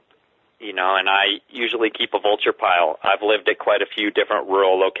 And I usually keep a vulture pile. I've lived at quite a few different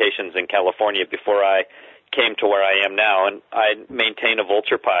rural locations in California before I came to where I am now, and I maintain a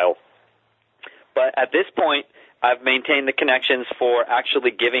vulture pile. But at this point, I've maintained the connections for actually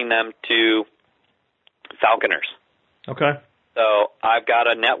giving them to falconers. Okay. So I've got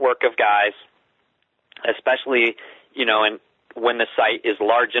a network of guys, especially, and when the site is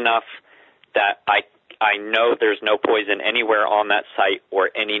large enough that I know there's no poison anywhere on that site or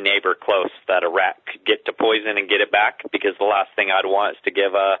any neighbor close that a rat could get to poison and get it back, because the last thing I'd want is to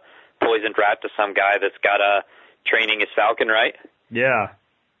give a poisoned rat to some guy that's got a training his falcon, right? Yeah.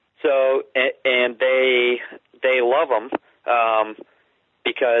 So, and they love them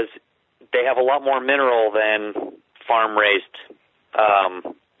because they have a lot more mineral than farm-raised,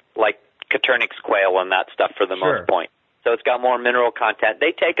 like Coturnix quail and that stuff for the most part. So it's got more mineral content.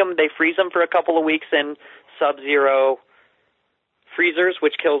 They take them, they freeze them for a couple of weeks in sub-zero freezers,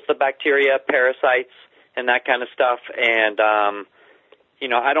 which kills the bacteria, parasites, and that kind of stuff. And,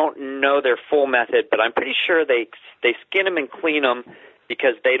 I don't know their full method, but I'm pretty sure they skin them and clean them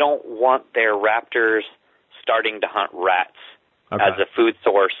because they don't want their raptors starting to hunt rats as a food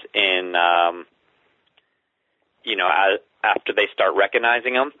source in, after they start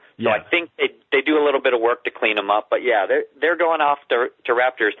recognizing them. So I think they do a little bit of work to clean them up. But, yeah, they're going off to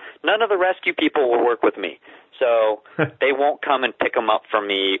raptors. None of the rescue people will work with me. So they won't come and pick them up from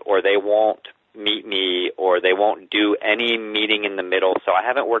me, or they won't meet me, or they won't do any meeting in the middle. So I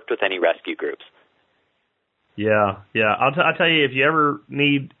haven't worked with any rescue groups. Yeah. I'll tell you, if you ever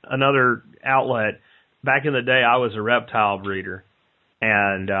need another outlet, back in the day I was a reptile breeder,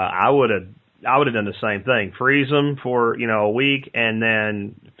 and I would have done the same thing. Freeze them for, a week and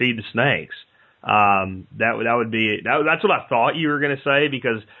then feed the snakes. That's what I thought you were going to say,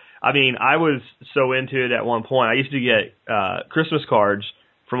 because I was so into it at one point. I used to get Christmas cards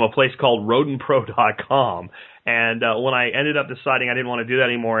from a place called rodentpro.com. And when I ended up deciding I didn't want to do that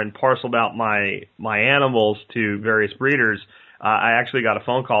anymore and parceled out my animals to various breeders, I actually got a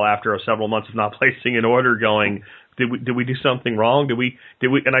phone call after several months of not placing an order going, did we do something wrong? Did we,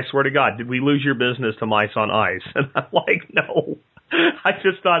 and I swear to God, did we lose your business to mice on ice? And I'm like, no, I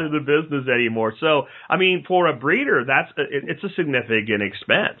just not in the business anymore. So, I mean, for a breeder, it's a significant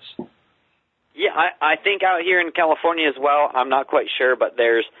expense. Yeah, I think out here in California as well, I'm not quite sure, but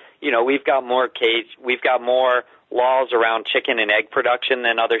there's, we've got more laws around chicken and egg production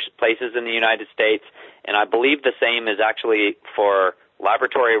than other places in the United States, and I believe the same is actually for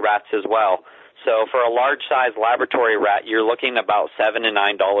laboratory rats as well. So for a large-size laboratory rat, you're looking about $7 to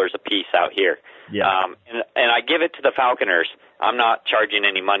 $9 a piece out here. Yeah. And I give it to the falconers. I'm not charging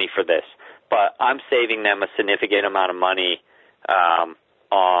any money for this, but I'm saving them a significant amount of money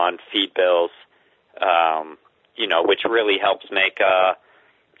on feed bills, which really helps make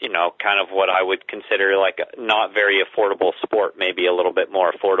kind of what I would consider like a not very affordable sport, maybe a little bit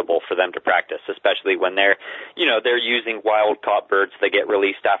more affordable for them to practice, especially when they're using wild-caught birds that get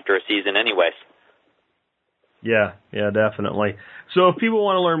released after a season anyways. Yeah, definitely. So if people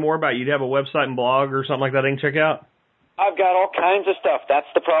want to learn more about you, do you have a website and blog or something like that they can check out? I've got all kinds of stuff. That's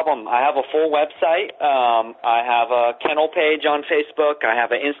the problem. I have a full website. I have a kennel page on Facebook. I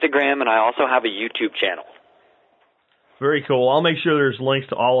have an Instagram, and I also have a YouTube channel. Very cool. I'll make sure there's links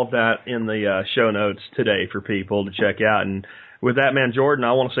to all of that in the show notes today for people to check out. And with that, man, Jordan,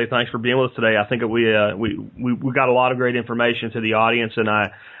 I want to say thanks for being with us today. I think that we got a lot of great information to the audience, and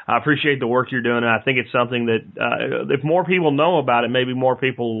I appreciate the work you're doing. And I think it's something that if more people know about it, maybe more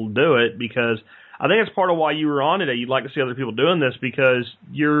people will do it, because I think it's part of why you were on today. You'd like to see other people doing this because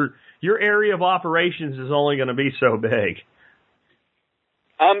your area of operations is only going to be so big.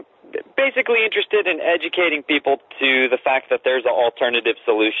 I'm basically interested in educating people to the fact that there's an alternative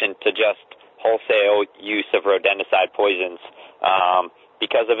solution to just wholesale use of rodenticide poisons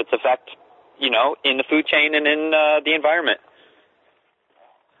because of its effect, in the food chain and in the environment.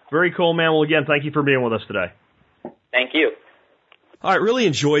 Very cool, man. Well, again, thank you for being with us today. Thank you. All right, really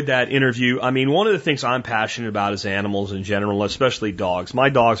enjoyed that interview. I mean, one of the things I'm passionate about is animals in general, especially dogs. My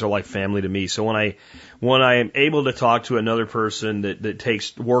dogs are like family to me. So when I am able to talk to another person that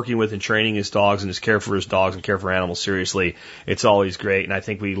takes working with and training his dogs and his care for his dogs and care for animals seriously, it's always great. And I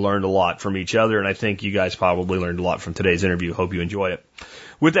think we learned a lot from each other. And I think you guys probably learned a lot from today's interview. Hope you enjoyed it.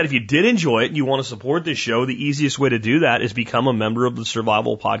 With that, if you did enjoy it and you want to support this show, the easiest way to do that is become a member of the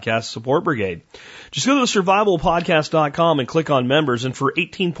Survival Podcast Support Brigade. Just go to thesurvivalpodcast.com and click on members, and for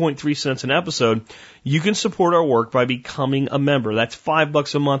 18.3 cents an episode, you can support our work by becoming a member. That's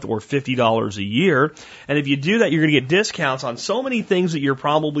 $5 a month or $50 a year. And if you do that, you're going to get discounts on so many things that you're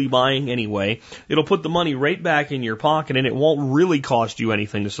probably buying anyway. It'll put the money right back in your pocket, and it won't really cost you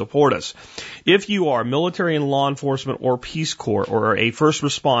anything to support us. If you are military and law enforcement or Peace Corps or a first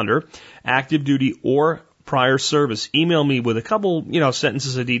responder, active duty or prior service, email me with a couple,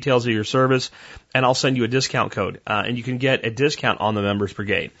 sentences of details of your service, and I'll send you a discount code. And you can get a discount on the Members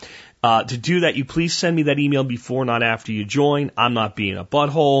Brigade. To do that, you please send me that email before, not after you join. I'm not being a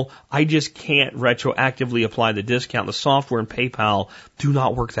butthole. I just can't retroactively apply the discount. The software and PayPal do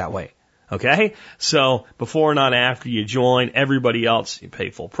not work that way. Okay? So before, not after you join. Everybody else, you pay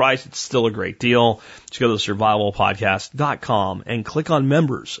full price. It's still a great deal. Just go to survivalpodcast.com and click on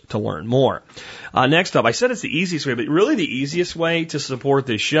members to learn more. Next up, I said it's the easiest way, but really the easiest way to support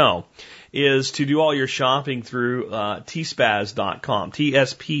this show is to do all your shopping through tspaz.com,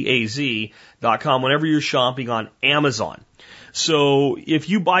 TSPAZ.com, whenever you're shopping on Amazon. So if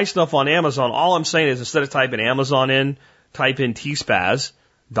you buy stuff on Amazon, all I'm saying is instead of typing Amazon in, type in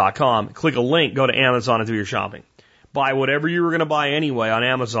tspaz.com, click a link, go to Amazon and do your shopping. Buy whatever you were going to buy anyway on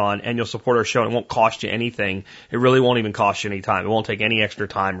Amazon, and you'll support our show. It won't cost you anything. It really won't even cost you any time. It won't take any extra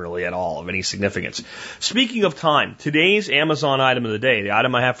time, really, at all, of any significance. Speaking of time, today's Amazon item of the day, the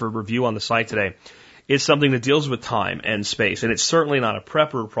item I have for review on the site today, is something that deals with time and space. And it's certainly not a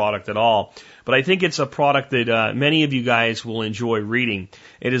prepper product at all, but I think it's a product that many of you guys will enjoy reading.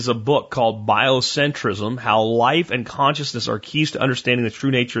 It is a book called Biocentrism, How Life and Consciousness Are Keys to Understanding the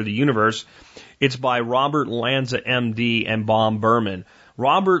True Nature of the Universe. It's by Robert Lanza, MD, and Bob Berman.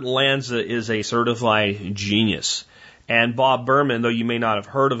 Robert Lanza is a certified genius. And Bob Berman, though you may not have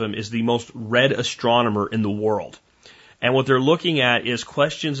heard of him, is the most read astronomer in the world. And what they're looking at is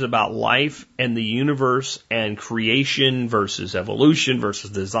questions about life and the universe and creation versus evolution versus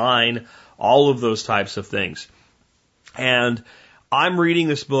design, all of those types of things. And I'm reading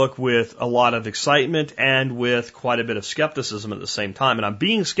this book with a lot of excitement and with quite a bit of skepticism at the same time. And I'm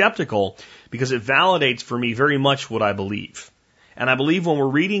being skeptical because it validates for me very much what I believe. And I believe when we're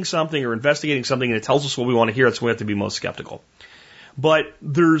reading something or investigating something and it tells us what we want to hear, that's when we have to be most skeptical. But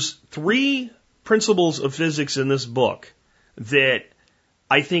there's 3 principles of physics in this book that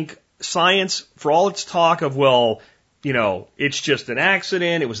I think science, for all its talk of, well, you know, it's just an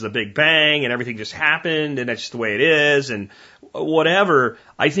accident, it was the Big Bang, and everything just happened, and that's just the way it is, and whatever,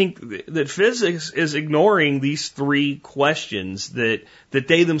 I think that physics is ignoring these 3 questions that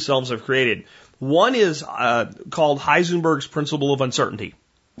they themselves have created. One is called Heisenberg's principle of uncertainty.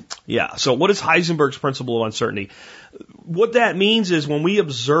 Yeah, so what is Heisenberg's principle of uncertainty? What that means is when we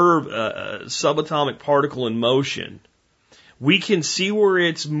observe a subatomic particle in motion, we can see where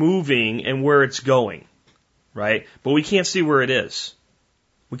it's moving and where it's going, right? But we can't see where it is.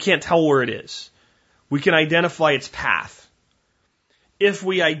 We can't tell where it is. We can identify its path. If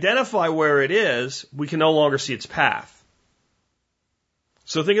we identify where it is, we can no longer see its path.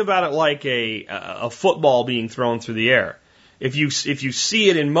 So think about it like a football being thrown through the air. If you see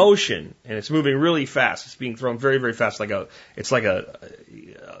it in motion and it's moving really fast, it's being thrown very, very fast, it's like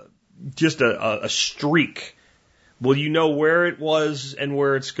a streak. Well, you know where it was and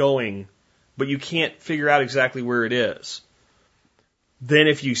where it's going, but you can't figure out exactly where it is. Then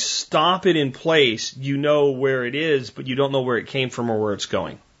if you stop it in place, you know where it is, but you don't know where it came from or where it's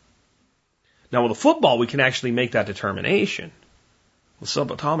going. Now with a football, we can actually make that determination. With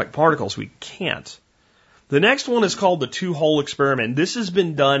subatomic particles, we can't. The next one is called the 2-hole experiment. This has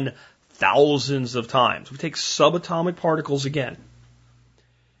been done thousands of times. We take subatomic particles again,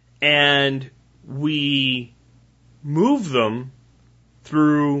 and we move them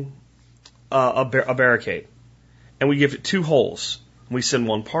through a barricade, and we give it 2 holes. We send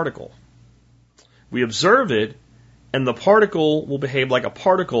 1 particle. We observe it, and the particle will behave like a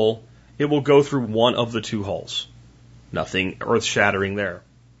particle. It will go through one of the 2 holes. Nothing earth-shattering there.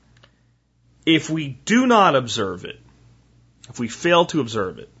 If we do not observe it, if we fail to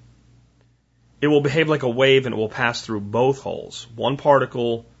observe it, it will behave like a wave and it will pass through both holes. 1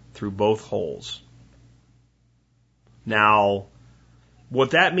 particle through both holes. Now,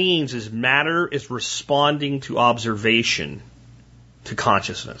 what that means is matter is responding to observation, to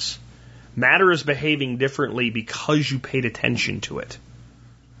consciousness. Matter is behaving differently because you paid attention to it.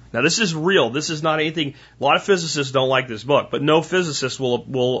 Now, this is real. This is not anything. A lot of physicists don't like this book, but no physicist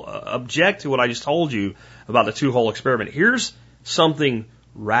will object to what I just told you about the 2-hole experiment. Here's something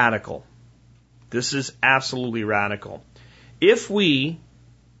radical. This is absolutely radical. If we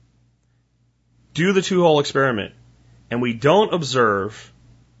do the 2-hole experiment and we don't observe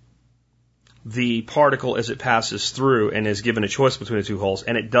the particle as it passes through and is given a choice between the 2 holes,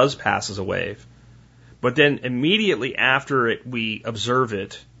 and it does pass as a wave, but then immediately after we observe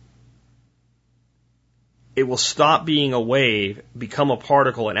it, it will stop being a wave, become a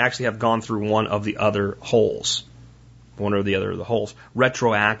particle, and actually have gone through one of the other holes. One or the other of the holes,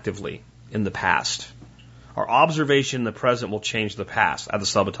 retroactively in the past. Our observation in the present will change the past at the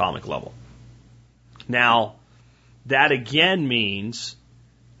subatomic level. Now, that again means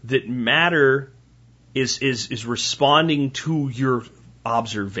that matter is responding to your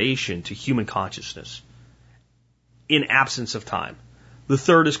observation, to human consciousness, in absence of time. The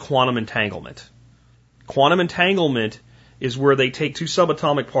third is quantum entanglement. Quantum entanglement is where they take 2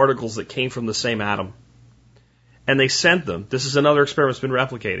 subatomic particles that came from the same atom, and they sent them, this is another experiment that's been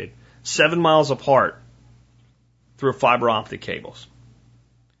replicated, 7 miles apart through fiber optic cables.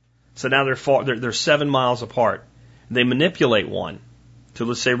 So now they're 7 miles apart. They manipulate one to,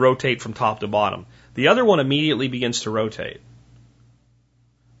 let's say, rotate from top to bottom. The other one immediately begins to rotate.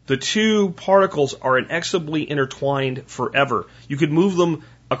 The 2 particles are inexorably intertwined forever. You could move them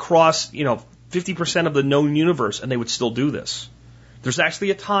across, 50% of the known universe, and they would still do this. There's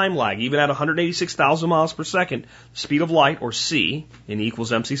actually a time lag, even at 186,000 miles per second, speed of light, or c, in E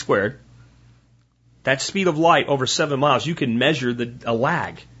equals mc squared. That speed of light over 7 miles, you can measure a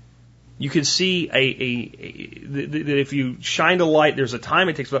lag. You can see that if you shine a light, there's a time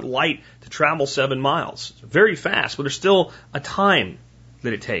it takes for that light to travel 7 miles. It's very fast, but there's still a time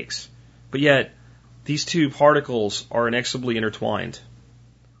that it takes. But yet, these 2 particles are inexorably intertwined,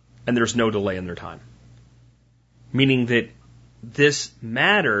 and there's no delay in their time. Meaning that this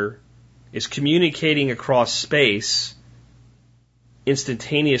matter is communicating across space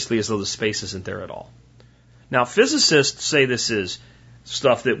instantaneously as though the space isn't there at all. Now, physicists say this is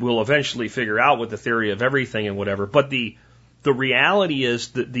stuff that we'll eventually figure out with the theory of everything and whatever, but the reality is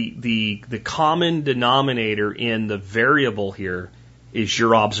that the common denominator in the variable here is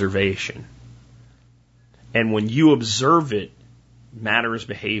your observation. And when you observe it, matter is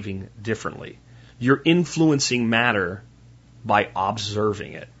behaving differently. You're influencing matter by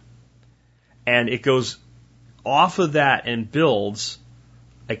observing it. And it goes off of that and builds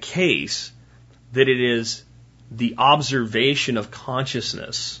a case that it is the observation of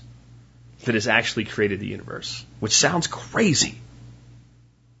consciousness that has actually created the universe, which sounds crazy.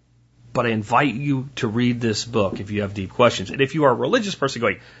 But I invite you to read this book if you have deep questions. And if you are a religious person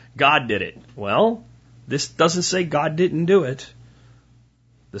going, God did it. Well, this doesn't say God didn't do it.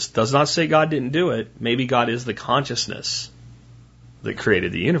 This does not say God didn't do it. Maybe God is the consciousness that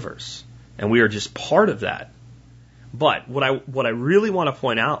created the universe. And we are just part of that. But what I really want to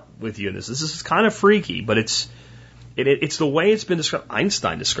point out with you in this is kind of freaky, but it's the way it's been described.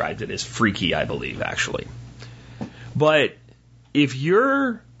 Einstein described it as freaky, I believe, actually. But if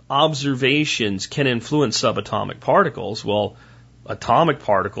your observations can influence subatomic particles, well, atomic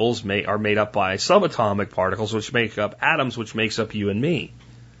particles are made up by subatomic particles, which make up atoms, which makes up you and me.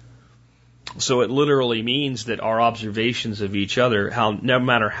 So it literally means that our observations of each other, no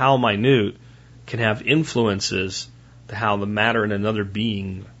matter how minute, can have influences to how the matter in another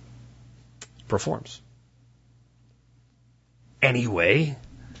being performs. Anyway,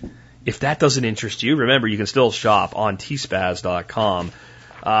 if that doesn't interest you, remember you can still shop on tspaz.com.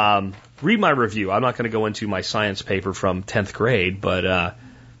 Read my review. I'm not going to go into my science paper from 10th grade, but I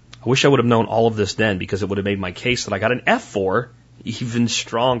wish I would have known all of this then, because it would have made my case that I got an F for even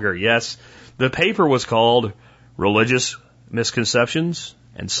stronger. Yes, the paper was called Religious Misconceptions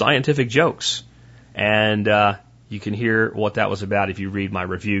and Scientific Jokes. And you can hear what that was about if you read my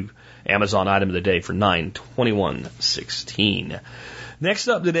review, Amazon item of the day for $9/21/16. Next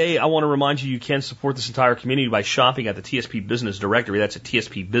up today, I want to remind you can support this entire community by shopping at the TSP Business Directory. That's at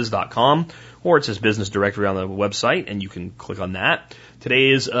tspbiz.com, or it says Business Directory on the website, and you can click on that.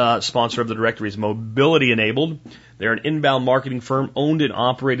 Today's sponsor of the directory is Mobility Enabled. They're an inbound marketing firm owned and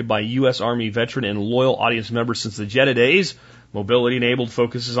operated by U.S. Army veteran and loyal audience members since the Jetta days. Mobility Enabled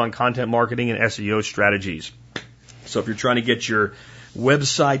focuses on content marketing and SEO strategies. So if you're trying to get your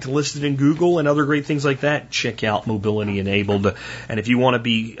website listed in Google and other great things like that, check out Mobility Enabled. And if you want to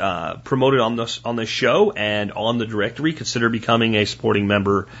be promoted on this show and on the directory, consider becoming a supporting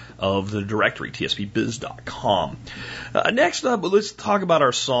member of the directory, tspbiz.com. Next up, let's talk about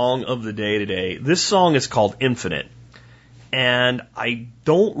our song of the day today. This song is called Infinite. And I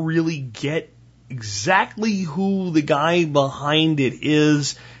don't really get exactly who the guy behind it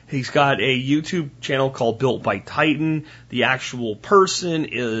is. He's got a YouTube channel called Built by Titan. The actual person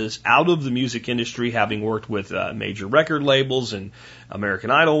is out of the music industry, having worked with major record labels and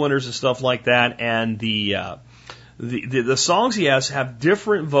American Idol winners and stuff like that. And the songs he has have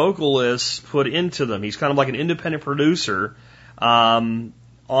different vocalists put into them. He's kind of like an independent producer on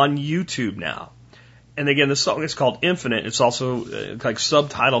YouTube now. And again, the song is called Infinite. It's also like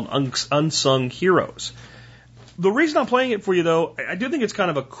subtitled Unsung Heroes. The reason I'm playing it for you, though, I do think it's kind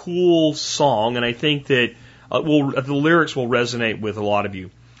of a cool song, and I think that the lyrics will resonate with a lot of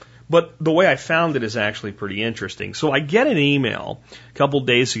you. But the way I found it is actually pretty interesting. So I get an email a couple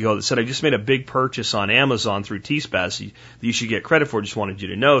days ago that said, I just made a big purchase on Amazon through T-Spaz that you should get credit for. Just wanted you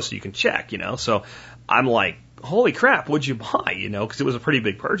to know so you can check, So I'm like, holy crap, what'd you buy, because it was a pretty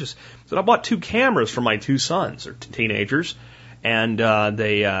big purchase. So I bought 2 cameras for my 2 sons, or teenagers. And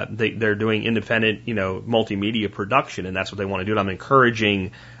they're doing independent, multimedia production, and that's what they want to do. And I'm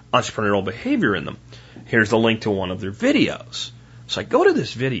encouraging entrepreneurial behavior in them. Here's the link to one of their videos. So I go to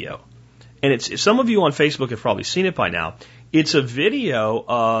this video, and it's some of you on Facebook have probably seen it by now. It's a video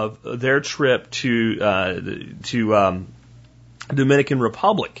of their trip to Dominican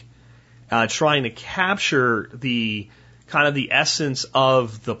Republic, trying to capture the kind of the essence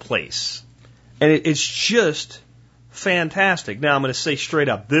of the place, and it's just fantastic. Now I'm going to say straight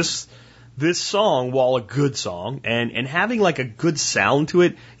up, this song, while a good song and having like a good sound to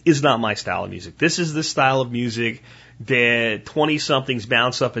it, is not my style of music. This is the style of music that 20-somethings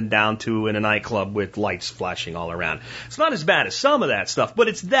bounce up and down to in a nightclub with lights flashing all around. It's not as bad as some of that stuff, but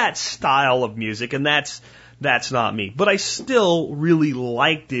it's that style of music, and that's not me. But I still really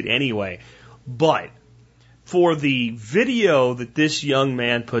liked it anyway. But for the video that this young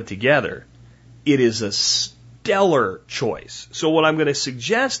man put together, it is a stellar choice. So what I'm going to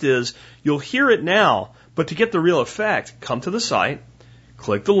suggest is you'll hear it now, but to get the real effect, come to the site,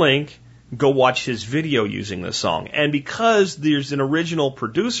 click the link, go watch his video using this song. And because there's an original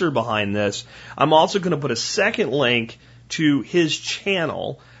producer behind this, I'm also going to put a second link to his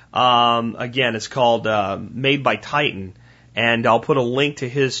channel. Again, it's called Made by Titan. And I'll put a link to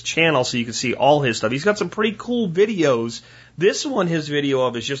his channel so you can see all his stuff. He's got some pretty cool videos. This one, his video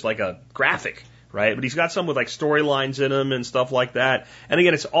of, is just like a graphic, right? But he's got some with like storylines in them and stuff like that. And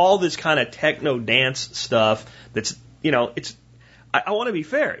again, it's all this kind of techno dance stuff that's, I want to be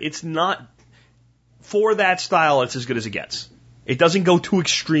fair. It's not for that style, it's as good as it gets. It doesn't go too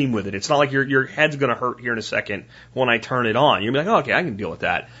extreme with it. It's not like your head's going to hurt here in a second when I turn it on. You'll be like, oh, okay, I can deal with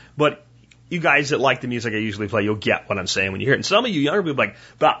that. But you guys that like the music I usually play, you'll get what I'm saying when you hear it. And some of you younger people are like,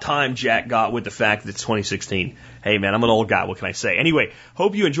 about time Jack got with the fact that it's 2016. Hey, man, I'm an old guy. What can I say? Anyway,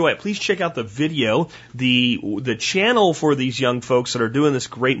 hope you enjoy it. Please check out the video. The channel for these young folks that are doing this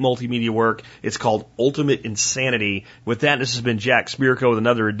great multimedia work, it's called Ultimate Insanity. With that, this has been Jack Spirko with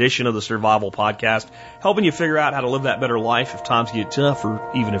another edition of the Survival Podcast, helping you figure out how to live that better life if times get tough or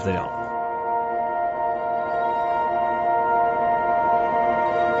even if they don't.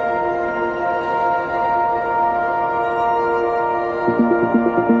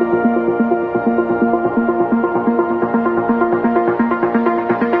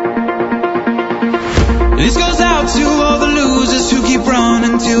 This goes out to all the losers who keep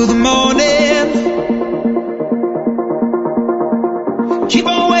running till the morning. Keep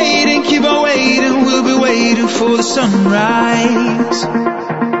on waiting, we'll be waiting for the sunrise.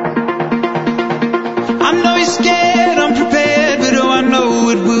 I know you're scared, unprepared, but oh, I know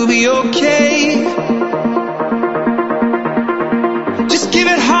it will be okay. Just give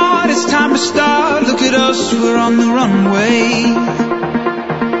it hard, it's time to start. Look at us, we're on the runway.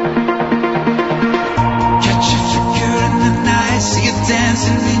 See it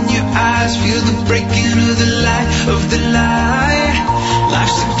dancing in your eyes, feel the breaking of the lie.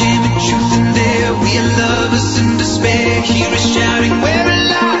 Life's a game of truth and dare. We are lovers in despair. Hear us shouting, we're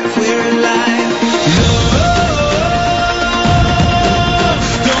alive, we're alive.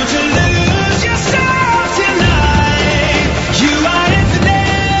 Don't you lose yourself tonight. You are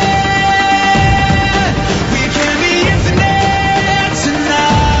infinite. We can be infinite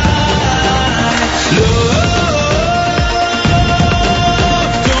tonight.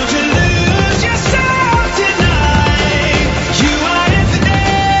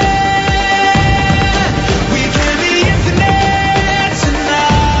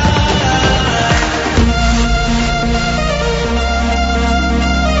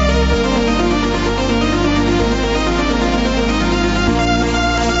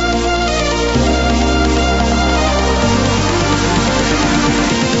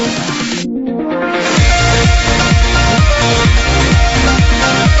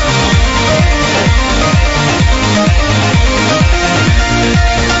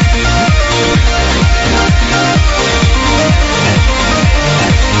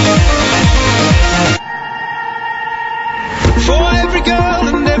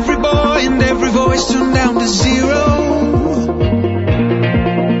 Turn down to zero.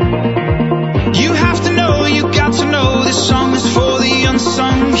 You have to know, you got to know, this song is for the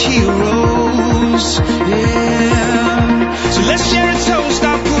unsung heroes. Yeah. So let's share a toast,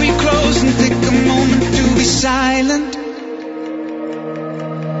 I'll pull you close and take a moment to be silent.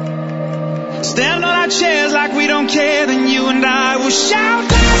 Stand on our chairs like we don't care, then you and I will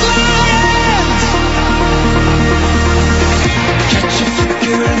shout like lions. Catch a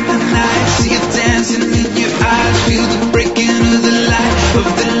figure in the night, see it dancing in your eyes, feel the breaking of the lie.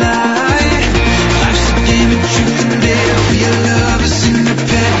 Life's a game of truth and dare. We are lovers in the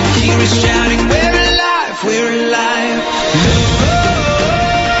pack. Hear us shouting, we're alive, we're alive.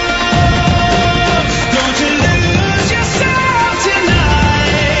 Don't you lose yourself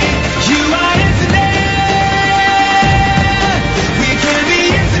tonight. You are infinite. We can be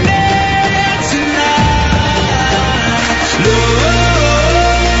infinite tonight.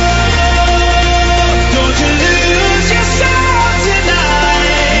 Don't you lose yourself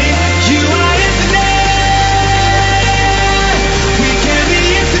tonight. You are infinite. We can be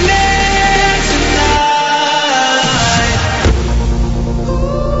infinite tonight.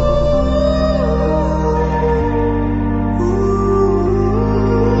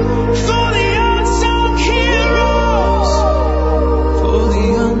 For the unsung heroes. For the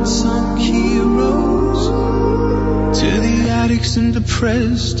unsung heroes. To the addicts and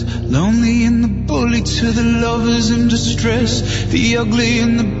depressed, lonely and the bully, to the lovers in distress, the ugly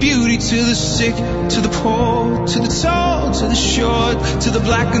and the beauty, to the sick, to the poor, to the tall, to the short, to the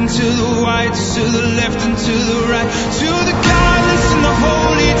black and to the white, to the left and to the right, to the godless and the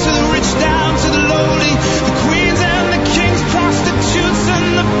holy, to the rich down to the lowly, the queen